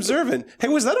 being observant. Hey,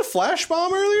 was that a flash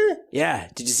bomb earlier? Yeah.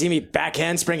 Did you see me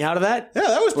backhand spring out of that? Yeah,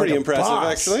 that was pretty Like a impressive,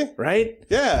 boss, actually. Right?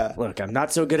 Yeah. Look, I'm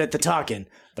not so good at the talking,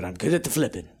 but I'm good at the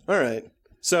flipping. All right.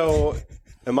 So,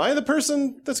 am I the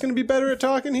person that's going to be better at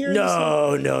talking here?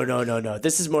 No.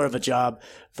 This is more of a job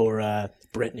for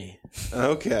Brittany.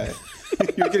 Okay.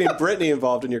 You're getting Brittany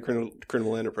involved in your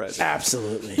criminal enterprise.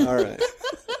 Absolutely. All right.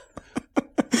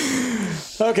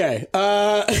 Okay.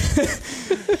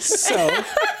 So,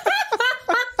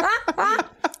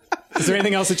 is there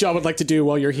anything else that y'all would like to do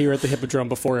while you're here at the Hippodrome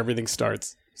before everything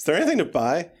starts? Is there anything to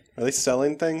buy? Are they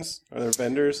selling things? Are there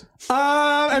vendors?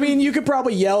 I mean, you could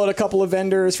probably yell at a couple of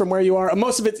vendors from where you are.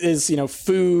 Most of it is,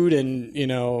 food and,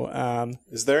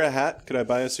 Is there a hat? Could I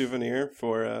buy a souvenir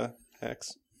for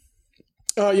Hex?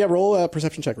 yeah, roll a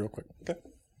perception check real quick. Okay.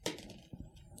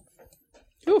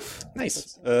 Oof.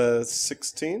 Nice.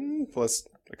 16 plus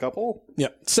a couple.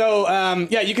 Yep. So,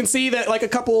 yeah, you can see that like a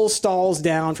couple stalls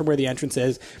down from where the entrance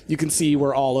is, you can see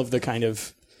where all of the kind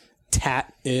of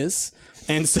tat is.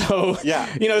 And so, Yeah.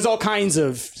 there's all kinds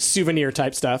of souvenir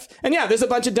type stuff. And yeah, there's a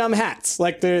bunch of dumb hats,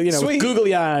 like the, with Sweet.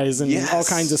 googly eyes and Yes. all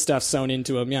kinds of stuff sewn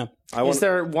into them. Yeah. Is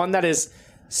there one that is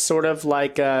sort of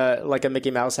like a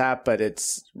Mickey Mouse hat, but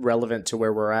it's relevant to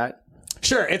where we're at?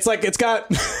 Sure. It's like, it's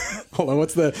got, hold on.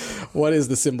 What is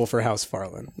the symbol for House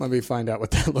Farland? Let me find out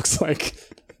what that looks like.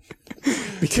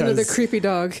 Because The creepy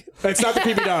dog. it's not the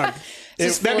creepy dog.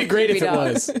 That'd be great if it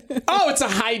was. Oh, it's a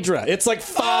Hydra. It's like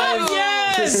 5.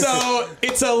 yes! So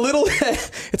it's a little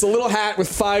hat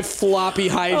with 5 floppy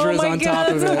Hydras Oh my on God, top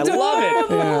of it. that's I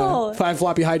love it. Yeah, 5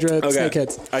 floppy Hydra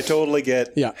snakeheads. I totally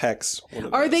get Yeah. Hex. One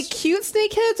of Are they those. cute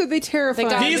snakeheads or are they terrifying?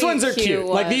 They got- These ones are Cute cute.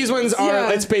 Like these ones are.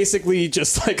 Yeah. It's basically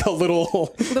just like a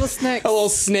little snakes. a little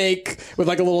snake with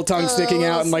like a little tongue sticking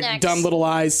out and like snacks. dumb little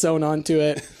eyes sewn onto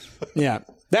it. Yeah,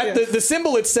 that the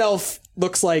symbol itself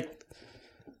looks like.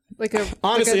 Like a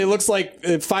Honestly, like it looks like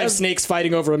 5 snakes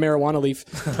fighting over a marijuana leaf.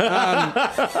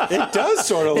 It does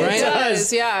sort of look Right? It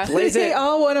does, yeah. they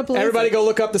all want to blaze Everybody it. go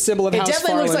look up the symbol of It House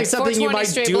definitely looks Farland. like something you 420 might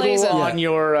straight doodle blazing. on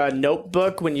your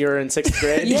notebook when you're in 6th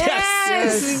grade.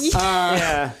 Yes.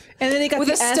 Yeah. And then they got With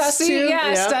the a S Stussy, too.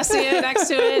 yeah, Stussy next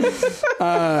to it.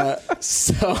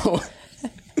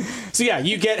 So yeah,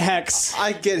 you get Hex.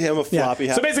 I get him a floppy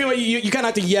hat. So basically, what you kind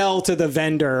of have to yell to the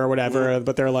vendor or whatever,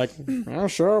 but they're like, oh,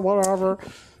 sure, whatever.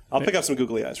 I'll pick up some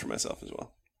googly eyes for myself as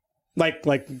well.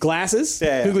 Like glasses?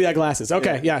 Yeah. Googly eye glasses.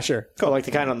 Okay, yeah, sure. Oh, like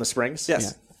the kind on the springs?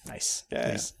 Yes. Nice.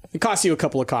 Yeah. It costs you a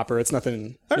couple of copper. It's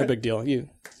nothing, no big deal. You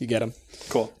get them.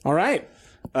 Cool. All right.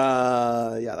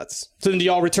 Yeah, that's. So then do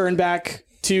y'all return back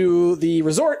to the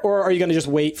resort, or are you going to just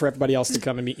wait for everybody else to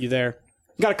come and meet you there?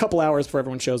 You got a couple hours before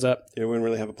everyone shows up. Yeah, we didn't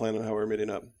really have a plan on how we're meeting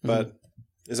up. But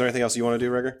is there anything else you want to do,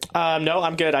 Rigger? No,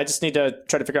 I'm good. I just need to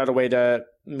try to figure out a way to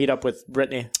meet up with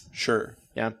Brittany. Sure.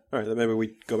 Yeah. All right, then maybe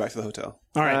we go back to the hotel.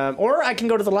 All right. Or I can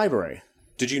go to the library.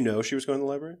 Did you know she was going to the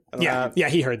library? I don't know. Yeah,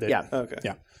 he heard that. Yeah. Okay.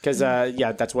 Yeah. Because,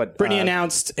 yeah, that's what Brittany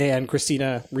announced, and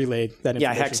Christina relayed that Yeah,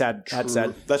 information. Hex had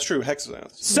said. That's true. Hex is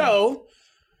out. So,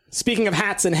 speaking of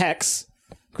hats and Hex,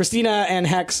 Christina and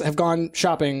Hex have gone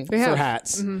shopping for have.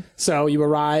 hats. So you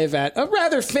arrive at a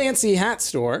rather fancy hat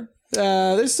store.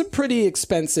 There's some pretty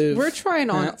expensive. We're trying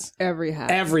on hats. every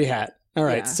hat. Every hat. All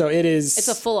right, Yeah. so it is. It's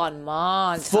a full-on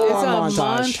montage. Full-on It's a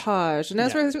montage. montage. And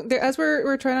as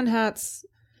we're trying on hats,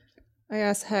 I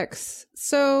asked Hex.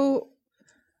 So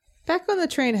back on the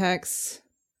train, Hex.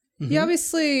 Mm-hmm. Yeah,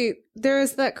 obviously there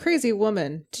is that crazy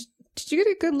woman. Did you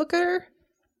get a good look at her?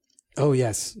 Oh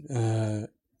yes,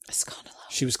 Escondalo.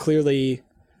 she was clearly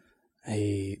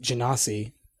a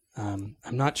genasi. I'm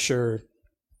not sure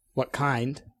what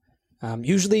kind.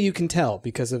 Usually you can tell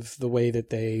because of the way that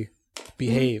they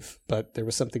behave, but there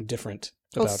was something different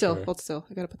about her. Hold still.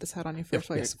 I gotta put this hat on you first.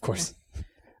 while Yes, you're- of course.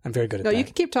 I'm very good at No, that. you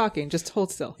can keep talking. Just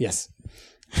hold still. Yes.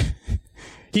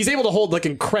 He's able to hold like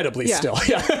incredibly Yeah. still.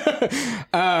 Yeah.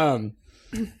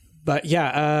 But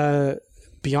yeah,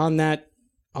 beyond that,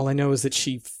 all I know is that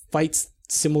she fights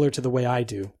similar to the way I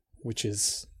do, which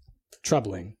is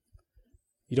troubling.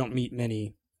 You don't meet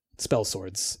many spell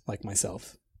swords like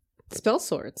myself. Spell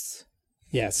swords.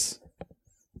 Yes.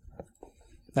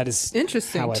 That is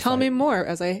Interesting. how I Tell fight. me more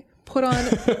as I put on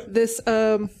this.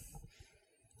 What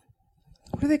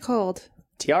are they called?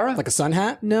 Tiara? like a sun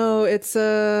hat. No, it's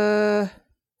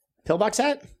Pillbox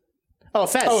hat? Oh, a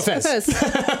fez. Oh, a fez.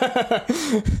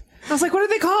 fez. I was like, what are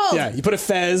they called? Yeah, you put a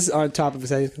fez on top of his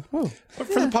head. Oh, For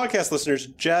the podcast listeners,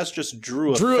 Jazz just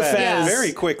drew a fez.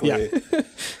 very quickly.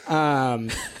 Yeah.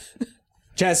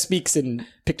 Jazz speaks in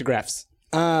pictographs.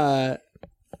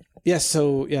 Yes,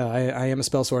 so yeah, I am a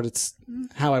spell sword. It's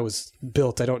how I was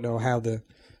built. I don't know how the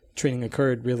training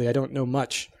occurred. Really, I don't know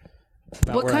much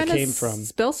about What where kind I came of from.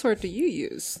 spell sword do you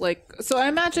use? Like, so I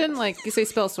imagine, like, you say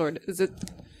spell sword. Is it?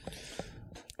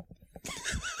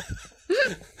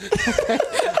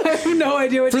 I have no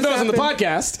idea what For just those on the happened.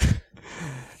 podcast,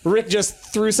 Rick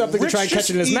just threw something Rick's to try and catch just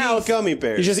it in his eating mouth. gummy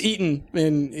bears. He's just eating,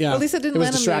 and yeah, at least it didn't was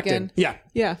land on me distracting. again.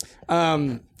 Yeah.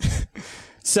 Yeah.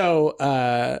 So,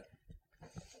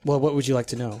 well, what would you like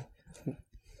to know?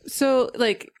 So,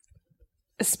 like,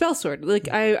 a spell sword. Like,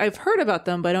 I've heard about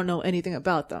them, but I don't know anything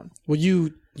about them. Well,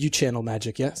 you channel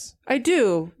magic, yes. I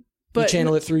do, but You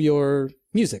channel it through your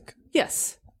music.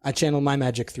 yes. I channel my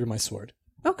magic through my sword.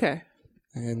 Okay.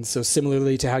 And so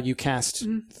similarly to how you cast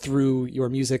through your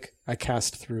music, I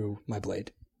cast through my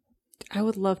blade. I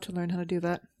would love to learn how to do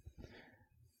that.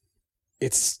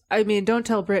 It's I mean, don't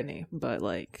tell Brittany, but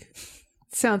like,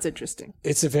 sounds interesting.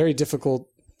 a very difficult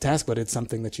task, but it's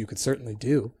something that you could certainly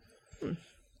do.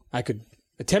 I could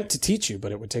attempt to teach you,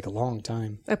 but it would take a long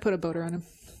time. I put a boater on him.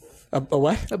 A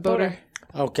what? A boater.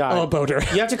 Oh, God. Oh, a boater.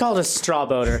 You have to call it a straw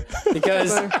boater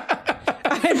because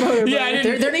Yeah, I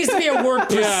didn't. there needs to be a word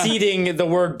preceding the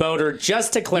word boater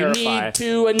just to clarify. Need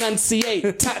to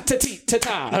enunciate. Ta ta ti ta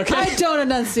ta. Okay. I don't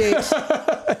enunciate.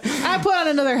 I put on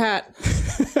another hat.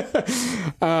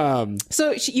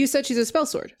 So you said she's a spell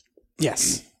sword.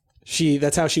 Yes.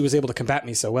 That's how she was able to combat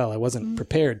me so well. I wasn't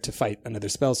prepared to fight another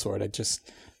spell sword.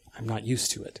 I'm not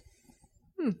used to it.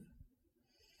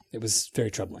 It was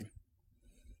very troubling.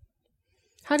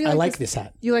 How do you I like like this? this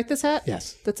hat. You like this hat?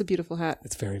 Yes. That's a beautiful hat.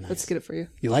 It's very nice. Let's get it for you.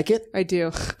 You like it? I do.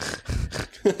 Is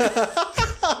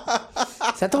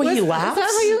that the way he laughs? Is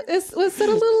that how you? Was that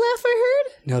a little laugh I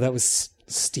heard? No, that was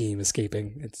steam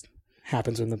escaping. It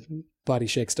happens when the body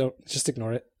shakes. Don't just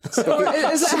ignore it. Or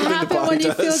does it happen when body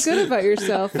you feel does. good about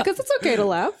yourself? Because it's okay to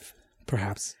laugh.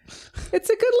 Perhaps. It's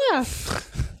a good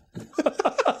laugh.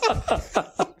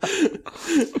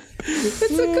 It's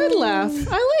a good laugh.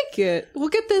 I like it. We'll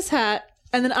get this hat,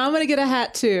 and then I'm gonna get a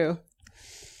hat too.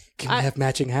 Can we have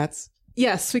matching hats?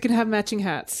 Yes, we can have matching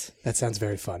hats. That sounds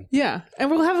very fun. Yeah, and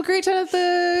we'll have a great time at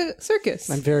the circus.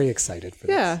 I'm very excited for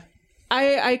this. Yeah,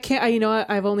 I can't. You know what?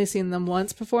 I've only seen them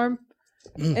once perform,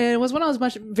 and it was when I was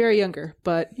very younger.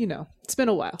 But it's been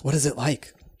a while. What is it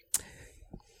like?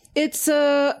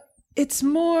 It's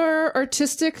more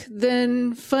artistic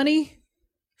than funny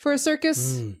for a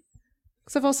circus.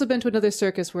 Because I've also been to another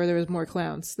circus where there was more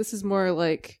clowns. This is more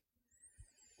like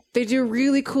they do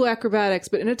really cool acrobatics,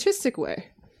 but in an artistic way.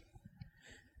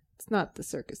 It's not the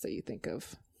circus that you think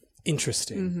of.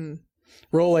 Interesting.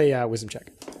 Roll a wisdom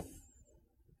check.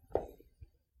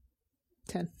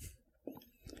 10.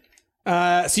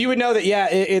 So you would know that, yeah,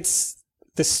 it's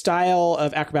the style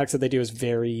of acrobatics that they do is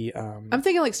very. I'm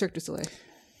thinking like Cirque du Soleil.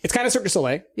 It's kind of Cirque du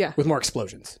Soleil, Yeah. with more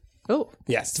explosions. Oh,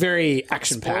 Yes, it's very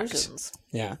action packed. Explosions.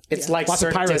 Yeah, It's like Lots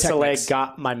of Cirque du Soleil pyrotechnics.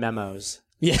 got my memos.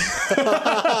 yeah.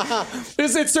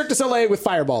 it's Cirque du Soleil with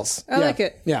fireballs. I like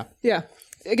it. Yeah. Yeah.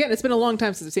 Again, it's been a long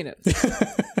time since I've seen it.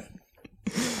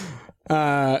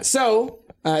 So,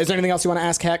 is there anything else you want to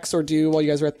ask Hex or do while you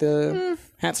guys are at the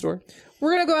hat store?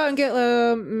 We're going to go out and get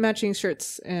matching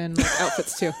shirts and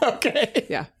outfits too. Okay.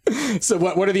 Yeah. So,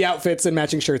 what are the outfits and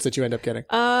matching shirts that you end up getting?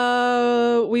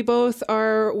 We both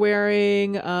are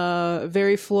wearing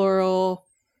very floral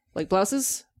like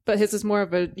blouses, but his is more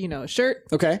of a, shirt.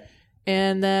 Okay.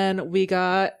 And then we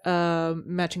got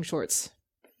matching shorts.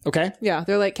 Okay. Yeah,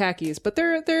 they're like khakis, but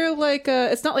they're like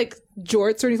it's not like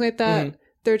jorts or anything like that.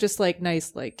 They're just like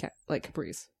nice like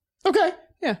capris. Okay.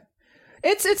 Yeah.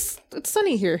 It's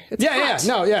sunny here. It's hot.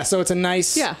 No, yeah. So it's a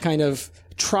nice Yeah. kind of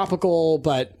tropical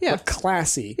but Yeah.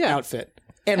 classy Yeah. outfit.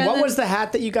 And, And what then- was the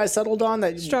hat that you guys settled on?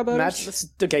 That Straw boaters. matched?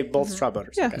 Okay, both straw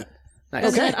boaters. Yeah. Okay. Nice.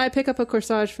 And then I pick up a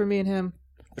corsage for me and him.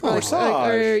 Corsage.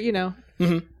 Or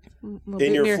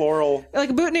In your floral. like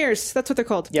boutonnieres. That's what they're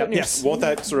called. Yep. Boutonnieres. Yes. Won't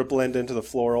that sort of blend into the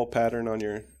floral pattern on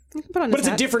your? You can put on But his it's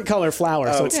a hat. different color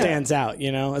flower, so it okay. stands out,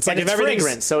 It's like And it's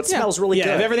fragrant, so it smells really yeah,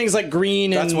 good. if everything's like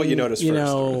green and That's what you notice you first.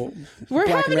 know, We're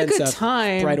black having and a red good stuff,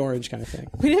 time. bright orange kind of thing.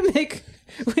 We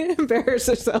didn't embarrass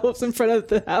ourselves in front of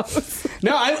the house.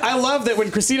 No, I love that when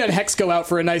Christina and Hex go out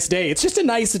for a nice day, it's just a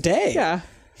nice day. Yeah.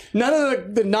 None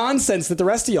of the nonsense that the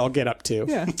rest of y'all get up to.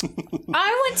 Yeah.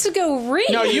 I went to go read.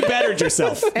 No, you bettered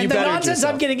yourself. And you the bettered nonsense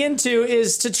yourself. I'm getting into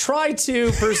is to try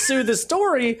to pursue the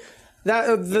story that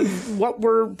what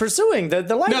we're pursuing, the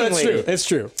lightning No, that's lady. true. It's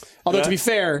true. Although to be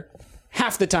fair,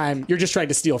 half the time you're just trying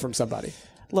to steal from somebody.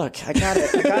 Look, I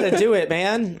gotta do it,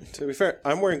 man. To be fair,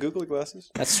 I'm wearing googly glasses.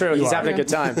 That's true. He's having a good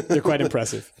time. They're quite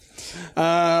impressive.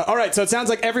 All right, so it sounds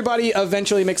like everybody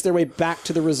eventually makes their way back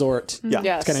to the resort. Yeah.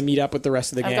 Yes. Kind of meet up with the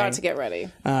rest of the I've gang. got to get ready.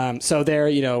 So there,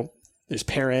 there's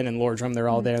Perrin and Lordrum. They're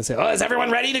all there and say, "Oh, is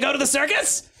everyone ready to go to the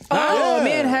circus?" Oh,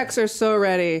 me and Hex are so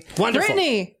ready. Wonderful.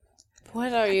 Brittany,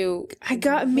 What are you? I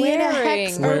got me and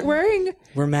Hex Wearing? are wearing.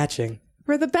 We're matching.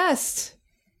 We're the best.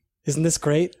 Isn't this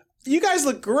great? You guys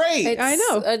look great. It's I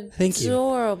know. Thank you.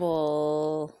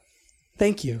 Adorable.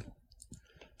 Thank you.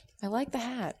 I like the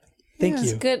hat. Thank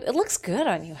you. Good. It looks good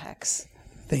on you, Hex.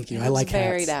 Thank you. I It's like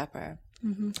very hats. dapper.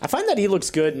 I find that he looks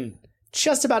good in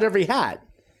just about every hat.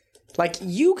 Like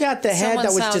you got the head Someone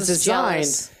that was sounds designed.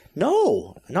 jealous.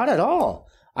 No, not at all.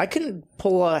 I couldn't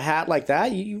pull a hat like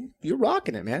that. You're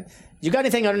rocking it, man. You got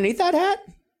anything underneath that hat?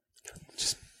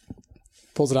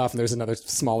 Pulls it off, and there's another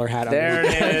smaller hat. There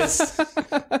underneath. it is.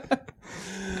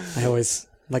 I always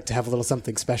like to have a little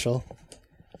something special.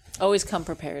 Always come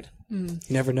prepared. You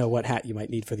never know what hat you might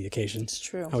need for the occasion. It's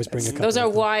true. I always bring a couple. Those are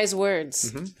with me. wise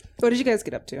words. What did you guys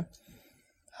get up to?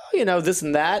 This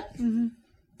and that.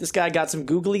 This guy got some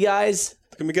googly eyes.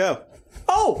 Can we go?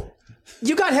 Oh,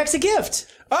 you got Hex a gift.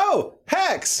 Oh,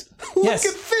 Hex! Look Yes.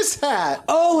 at this hat.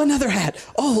 Oh, another hat.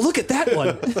 Oh, look at that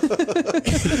one.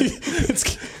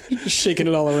 It's shaking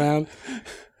it all around.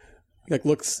 Like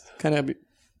looks kind of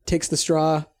takes the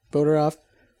straw boater off,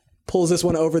 pulls this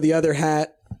one over the other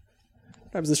hat,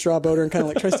 grabs the straw boater and kind of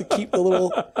like tries to keep the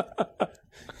little.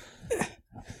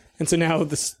 And so now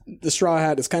the straw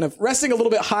hat is kind of resting a little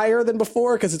bit higher than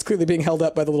before because it's clearly being held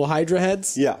up by the little Hydra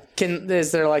heads. Yeah.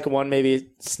 Is there like one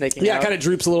maybe snaking Yeah, out? it kind of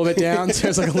droops a little bit down. So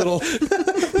there's like a little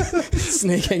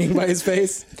snake hanging by his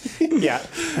face. Yeah.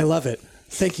 I love it.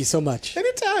 Thank you so much.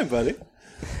 Anytime, buddy.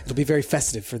 It'll be very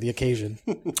festive for the occasion.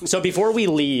 So before we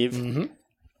leave,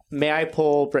 may I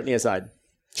pull Brittany aside?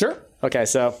 Sure. Okay,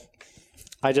 so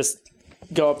I just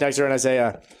go up next to her and I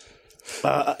say,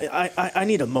 I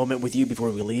need a moment with you before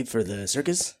we leave for the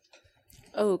circus.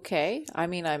 Okay. I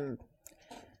mean, I'm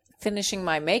finishing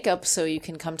my makeup, so you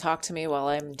can come talk to me while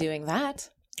I'm doing that.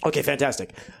 Okay,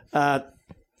 fantastic.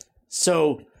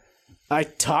 So I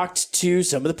talked to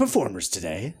some of the performers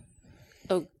today.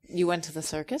 Oh, you went to the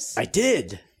circus? I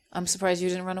did. I'm surprised you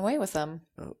didn't run away with them.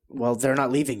 Well, they're not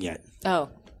leaving yet. Oh,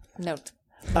 note.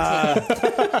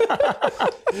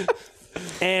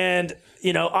 And,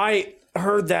 I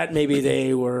heard that maybe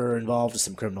they were involved with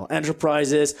some criminal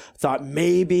enterprises. Thought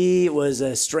maybe it was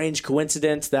a strange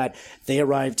coincidence that they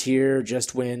arrived here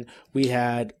just when we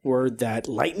had word that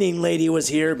Lightning Lady was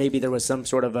here. Maybe there was some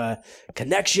sort of a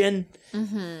connection.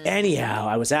 Anyhow,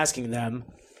 I was asking them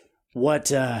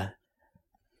what...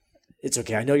 It's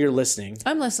okay. I know you're listening.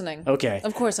 I'm listening. Okay.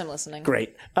 Of course I'm listening.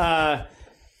 Great. I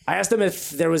asked them if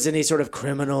there was any sort of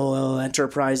criminal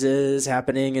enterprises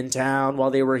happening in town while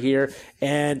they were here.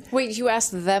 And Wait, you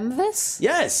asked them this?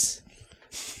 yes,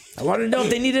 I wanted to know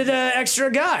if they needed an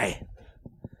extra guy.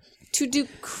 To do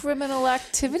criminal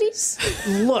activities?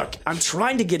 Look, I'm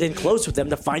trying to get in close with them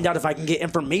to find out if I can get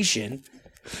information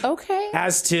Okay.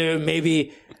 as to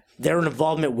maybe their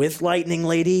involvement with Lightning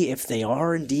Lady, if they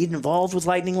are indeed involved with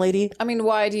Lightning Lady. I mean,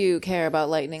 why do you care about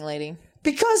Lightning Lady?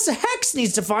 Because Hex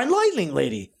needs to find Lightning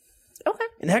Lady. Okay.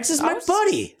 And Hex is my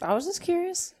buddy. I was just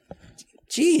curious.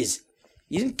 Jeez.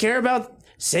 You didn't care about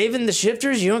saving the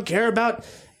shifters? You don't care about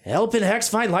helping Hex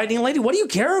find Lightning Lady? What do you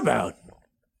care about?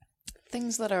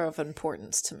 Things that are of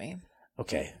importance to me.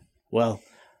 Okay. Well,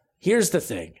 here's the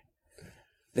thing.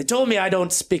 They told me I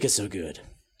don't speak it so good.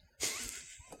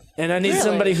 And I need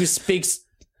somebody who speaks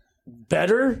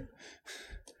better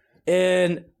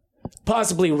and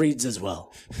possibly reads as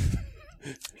well.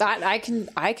 That I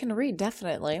can read,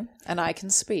 definitely, and I can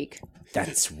speak.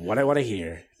 That's what I want to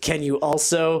hear. Can you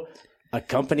also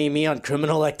accompany me on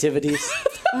criminal activities?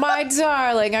 My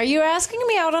darling, are you asking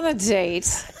me out on a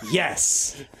date?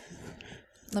 Yes.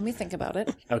 Let me think about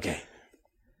it. Okay.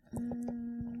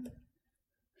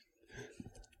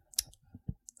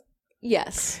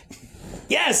 Yes.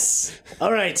 Yes!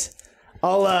 All right.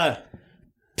 I'll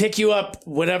pick you up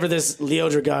whenever this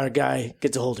Leodragar guy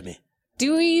gets a hold of me.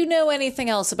 Do you know anything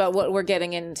else about what we're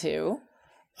getting into?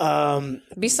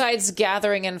 Besides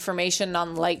gathering information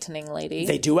on Lightning Lady.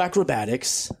 They do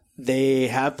acrobatics. They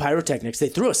have pyrotechnics. They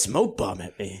threw a smoke bomb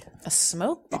at me. A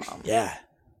smoke bomb. Yeah.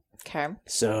 Okay.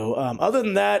 So, other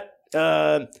than that,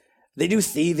 they do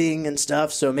thieving and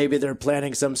stuff. So maybe they're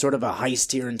planning some sort of a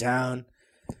heist here in town.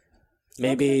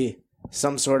 Maybe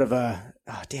some sort of a...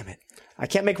 Oh, damn it. I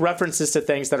can't make references to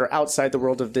things that are outside the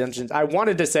world of Dungeons. I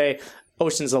wanted to say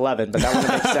Ocean's 11, but that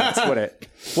wouldn't make sense, would it?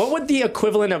 What would the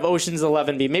equivalent of Ocean's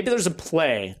 11 be? Maybe there's a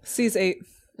play. Seas 8.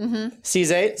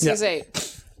 Seas 8? Seas 8.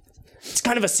 It's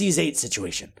kind of a Seas 8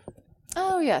 situation.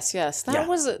 Oh, yes. That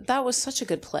Yeah. that was such a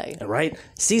good play. Right?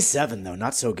 Seas 7, though,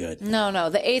 not so good. No,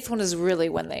 the 8th one is really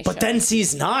when they But then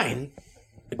Seas 9,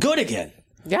 good again.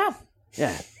 Yeah.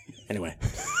 Yeah. Anyway.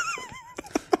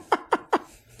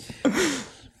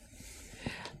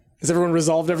 Has everyone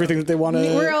resolved everything that they want to?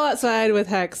 We're all outside with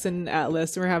Hex and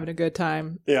Atlas, and we're having a good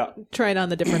time Yeah. trying on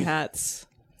the different hats.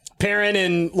 Perrin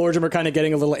and Lordrum are kind of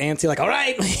getting a little antsy, like, all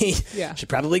right, we Yeah. should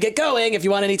probably get going if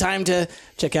you want any time to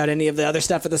check out any of the other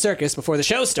stuff at the circus before the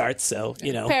show starts. So,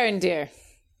 Perrin, dear,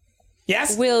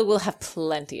 Yes? we'll have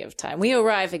plenty of time. We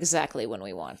arrive exactly when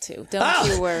we want to. Don't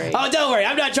you worry. Oh, don't worry.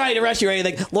 I'm not trying to rush you or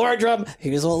anything. Lordrum,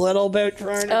 he's a little bit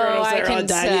trying to Oh, raise I their can own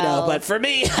time, tell. but for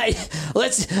me,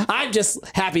 I'm just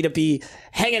happy to be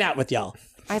hanging out with y'all.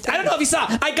 I don't know if you saw.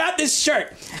 I got this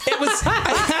shirt. I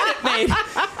had it made.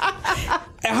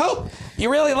 I hope you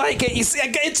really like it. You see,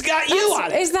 it's got you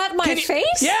on it. Is that my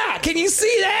face? Yeah. Can you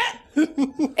see that?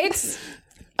 It's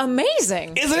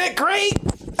amazing. Isn't it great?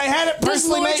 I had it Does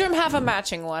personally made. Lordrum have a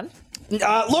matching one?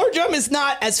 Lordrum is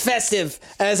not as festive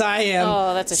as I am.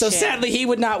 Oh, that's a so shame. sadly he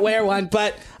would not wear one.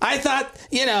 But I thought,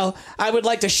 I would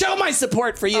like to show my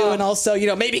support for you and also,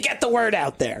 maybe get the word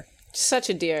out there. Such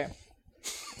a dear.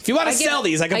 If you want to sell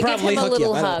these, I could I give probably him a hook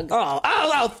little you. up. hug.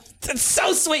 Oh, that's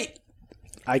so sweet.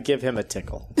 I give him a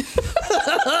tickle.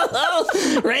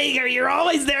 Rhaegar, you're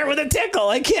always there with a tickle.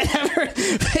 I can't ever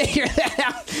figure that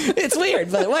out. It's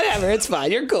weird, but whatever. It's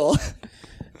fine. You're cool.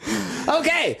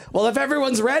 Okay. Well, if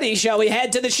everyone's ready, shall we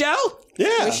head to the show?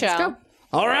 Yeah. We shall.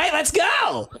 All right, let's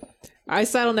go. I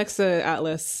saddle next to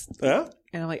Atlas, Yeah?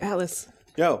 and I'm like, Atlas,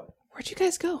 Yo. where'd you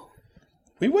guys go?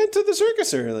 We went to the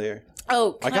circus earlier.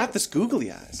 Oh, I got this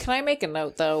googly eyes. Can I make a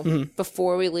note, though,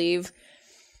 before we leave?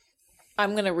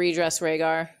 I'm going to redress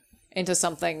Rhaegar into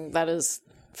something that is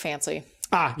fancy.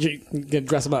 You can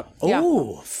dress him up. Yeah.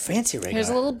 Ooh, fancy Rhaegar. Here's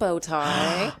a little bow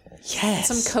tie. Yes.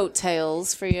 Some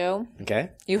coattails for you.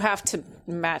 Okay. You have to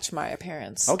match my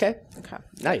appearance. Okay. Okay.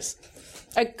 Nice.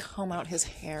 I comb out his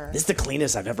hair. This is the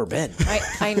cleanest I've ever been.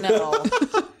 I know.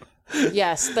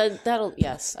 Yes, that'll.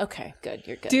 Yes. Okay. Good.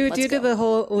 You're good. Do Let's you do go. the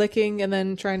whole licking and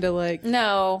then trying to like?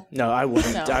 No, No, I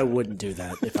wouldn't. No. I wouldn't do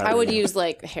that. If I, I were would you. use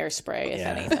like hairspray if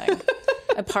Yeah. anything.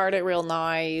 I part it real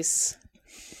nice.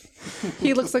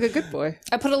 He looks like a good boy.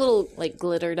 I put a little like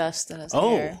glitter dust in his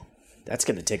hair. Oh, that's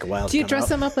gonna take a while. Do you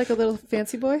dress him up like a little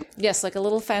fancy boy? Yes, like a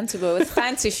little fancy boy with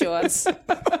fancy shorts. The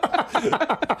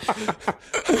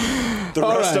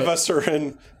rest of right. us are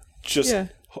in just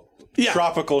Yeah.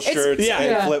 tropical shirts yeah.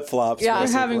 and Yeah. flip-flops. Yeah. We're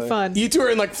basically. having fun. You two are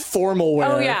in like formal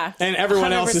wear. Oh, yeah. And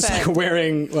everyone else is 100%. like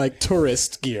wearing like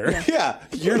tourist gear. Yeah,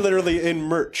 you're literally in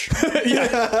merch.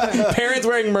 Parents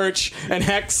wearing merch, and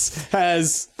Hex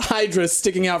has Hydra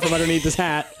sticking out from underneath his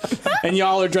hat. And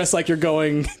y'all are dressed like you're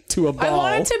going to a ball. I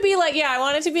want it to be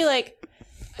like,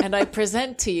 and I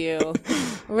present to you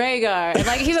Rhaegar. And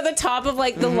like he's at the top of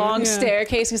like the long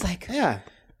staircase. He's like, Yeah.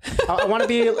 I want to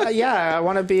be. I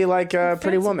want to be like a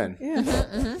pretty woman.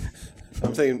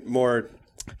 I'm thinking more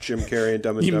Jim Carrey and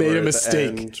Dumb and You Dumber made a at the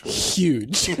mistake. end.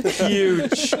 Huge.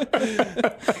 Huge.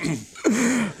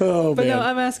 Oh, But man. no,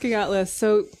 I'm asking Atlas.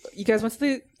 So you guys went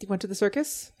to the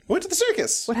circus? Went to the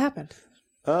circus. What happened?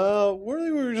 We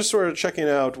were just sort of checking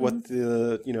out what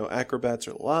the acrobats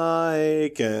are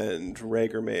like, and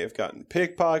Rhaegar may have gotten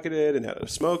pickpocketed and had a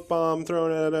smoke bomb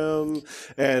thrown at him.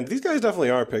 And these guys definitely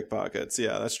are pickpockets.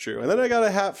 Yeah, that's true. And then I got a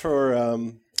hat for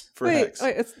Hex.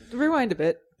 Wait, let's rewind a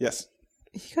bit. Yes.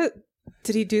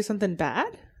 Did he do something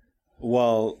bad?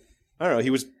 Well, I don't know. He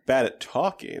was bad at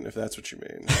talking, if that's what you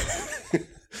mean.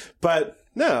 But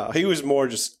no, he was more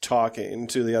just talking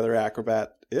to the other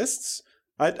acrobatists.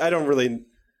 I don't really.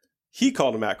 He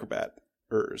called him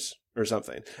acrobat-ers or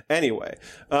something. Anyway,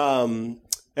 and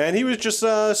he was just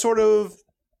sort of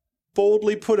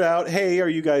boldly put out, "Hey, are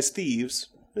you guys thieves?"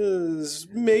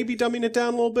 Maybe dumbing it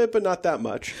down a little bit, but not that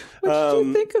much. What did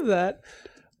you think of that?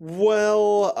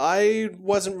 Well, I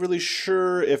wasn't really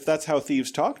sure if that's how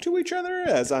thieves talk to each other,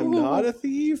 as I'm not a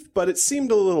thief, but it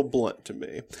seemed a little blunt to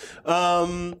me.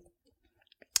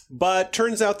 But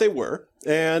turns out they were.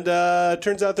 And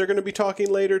turns out they're going to be talking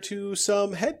later to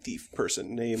some head thief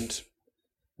person named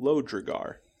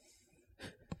Lodrigar.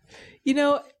 You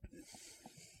know,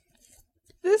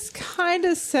 this kind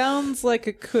of sounds like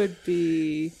it could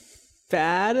be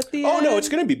bad at the end. Oh, no, it's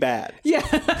going to be bad. Yeah.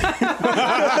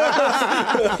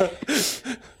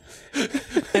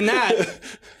 And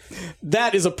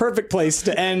that is a perfect place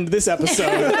to end this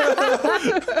episode.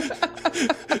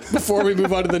 Before we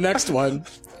move on to the next one,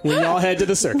 when y'all head to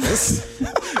the circus.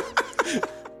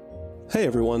 Hey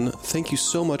everyone, thank you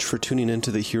so much for tuning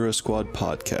into the Hero Squad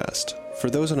podcast. For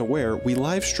those unaware, we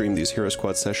live stream these Hero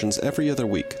Squad sessions every other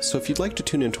week, so if you'd like to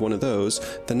tune into one of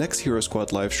those, the next Hero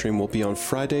Squad live stream will be on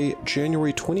Friday,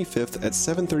 January 25th at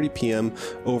 7:30 p.m.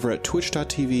 over at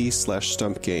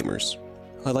twitch.tv/stumpgamers.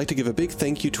 I'd like to give a big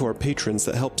thank you to our patrons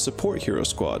that help support Hero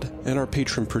Squad, and our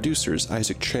patron producers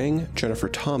Isaac Chang, Jennifer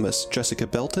Thomas, Jessica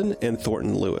Belton, and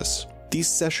Thornton Lewis. These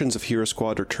sessions of Hero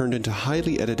Squad are turned into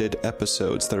highly edited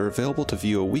episodes that are available to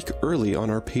view a week early on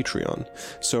our Patreon.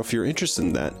 So if you're interested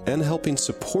in that and helping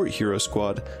support Hero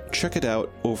Squad, check it out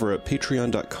over at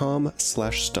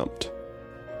patreon.com/stumped.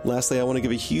 Lastly, I want to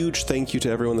give a huge thank you to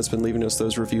everyone that's been leaving us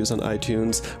those reviews on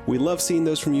iTunes. We love seeing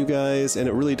those from you guys, and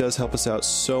it really does help us out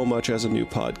so much as a new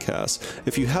podcast.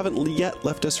 If you haven't yet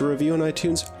left us a review on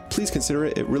iTunes, please consider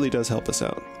it. It really does help us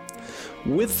out.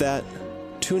 With that,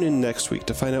 tune in next week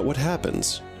to find out what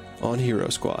happens on Hero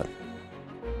Squad.